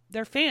then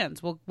their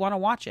fans will want to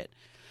watch it.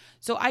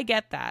 So I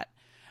get that.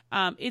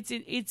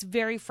 It's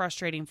very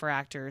frustrating for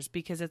actors,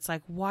 because it's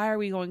like, why are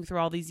we going through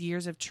all these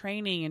years of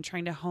training and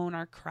trying to hone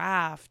our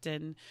craft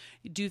and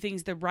do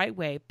things the right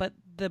way? But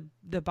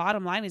the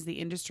bottom line is the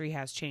industry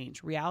has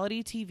changed.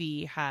 Reality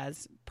TV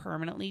has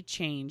permanently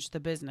changed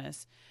the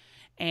business.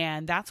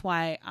 And that's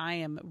why I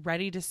am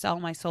ready to sell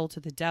my soul to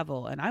the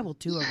devil, and I will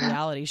do a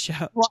reality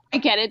show. Well, I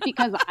get it,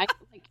 because I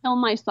kill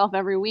myself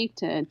every week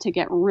to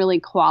get really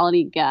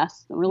quality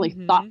guests, really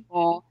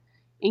thoughtful,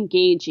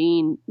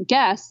 engaging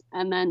guests.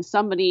 And then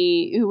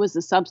somebody who was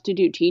a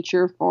substitute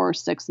teacher for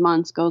 6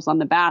 months goes on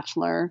The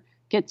Bachelor,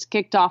 gets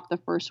kicked off the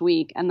first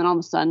week, and then all of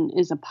a sudden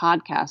is a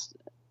podcast,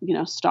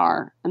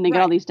 star, and they get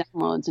all these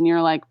downloads, and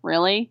you're like,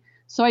 really?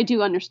 So I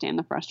do understand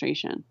the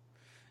frustration.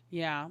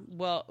 Yeah.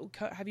 Well,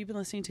 have you been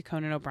listening to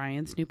Conan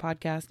O'Brien's new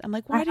podcast? I'm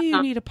like, why do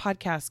you need a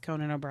podcast,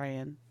 Conan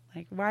O'Brien?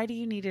 Like, why do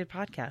you need a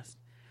podcast?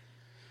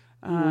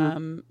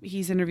 Mm-hmm.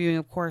 He's interviewing,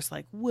 of course,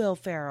 like Will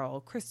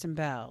Ferrell, Kristen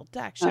Bell,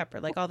 Dak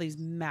Shepard, like all these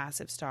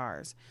massive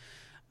stars.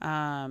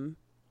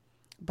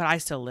 But I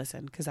still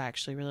listen because I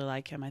actually really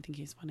like him. I think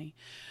he's funny.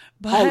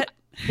 But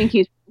I think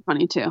he's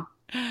funny too.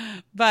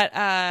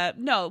 But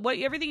no,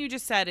 everything you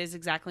just said is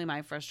exactly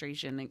my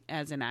frustration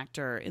as an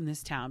actor in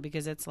this town,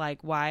 because it's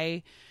like,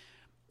 why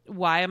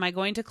am I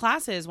going to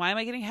classes? Why am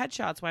I getting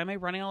headshots? Why am I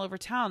running all over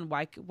town?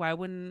 Why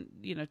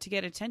wouldn't, to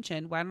get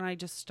attention, why don't I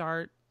just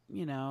start,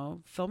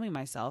 filming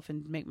myself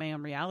and make my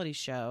own reality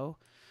show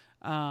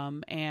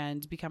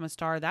and become a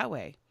star that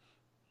way?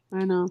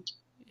 I know.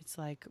 It's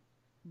like,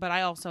 but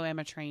I also am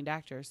a trained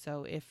actor.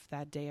 So if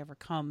that day ever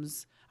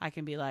comes, I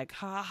can be like,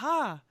 ha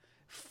ha,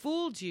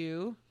 fooled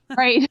you.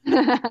 Right.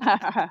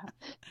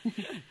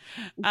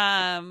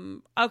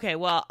 Okay.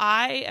 Well,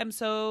 I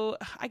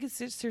could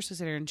seriously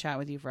sit here and chat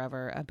with you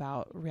forever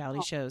about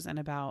reality shows and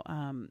about,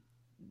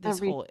 this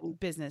whole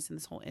business and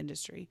this whole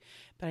industry.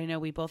 But I know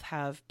we both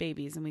have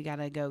babies and we got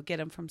to go get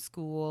them from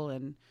school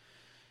and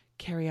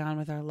carry on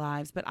with our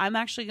lives. But I'm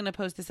actually going to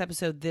post this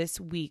episode this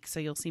week, so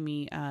you'll see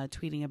me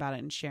tweeting about it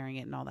and sharing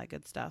it and all that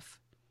good stuff.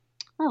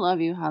 I love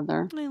you,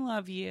 Heather. I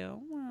love you.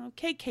 Well,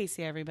 Kate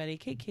Casey, everybody.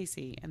 Kate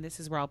Casey. And this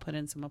is where I'll put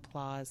in some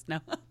applause. No.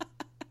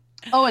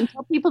 Oh, and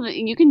tell people that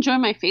you can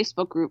join my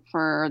Facebook group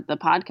for the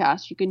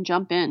podcast. You can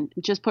jump in.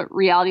 Just put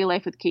Reality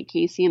Life with Kate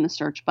Casey in the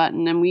search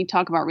button, and we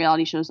talk about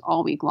reality shows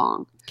all week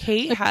long.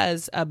 Kate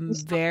has a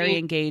very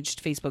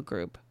engaged Facebook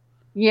group.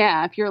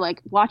 Yeah, if you're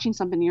like watching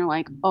something and you're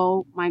like,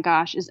 oh my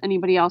gosh, is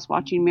anybody else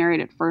watching Married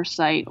at First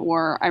Sight?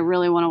 Or I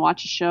really want to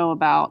watch a show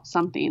about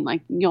something,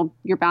 like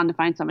you're bound to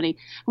find somebody.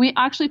 We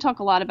actually talk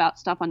a lot about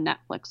stuff on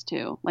Netflix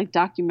too, like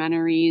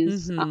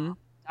documentaries,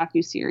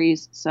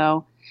 docuseries.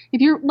 So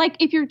if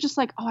you're just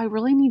like, oh, I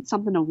really need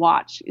something to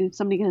watch, if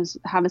somebody can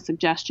have a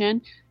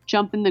suggestion,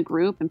 jump in the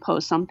group and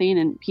post something,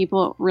 and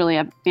people really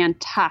have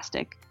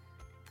fantastic,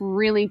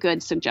 really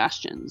good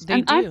suggestions. They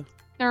do.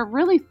 They're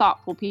really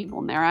thoughtful people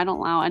in there. I don't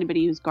allow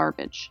anybody to use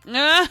garbage.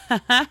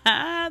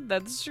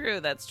 That's true.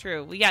 That's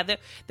true. Well, yeah,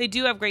 they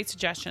do have great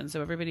suggestions.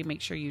 So everybody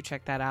make sure you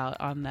check that out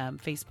on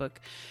Facebook.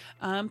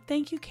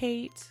 Thank you,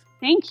 Kate.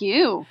 Thank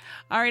you.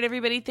 All right,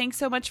 everybody. Thanks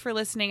so much for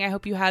listening. I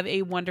hope you have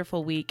a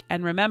wonderful week.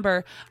 And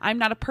remember, I'm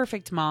not a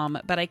perfect mom,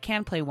 but I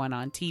can play one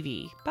on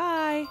TV.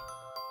 Bye.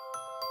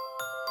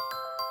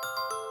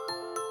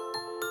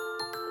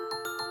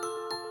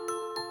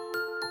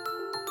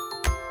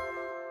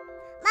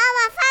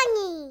 Mama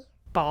funny.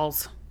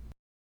 Balls.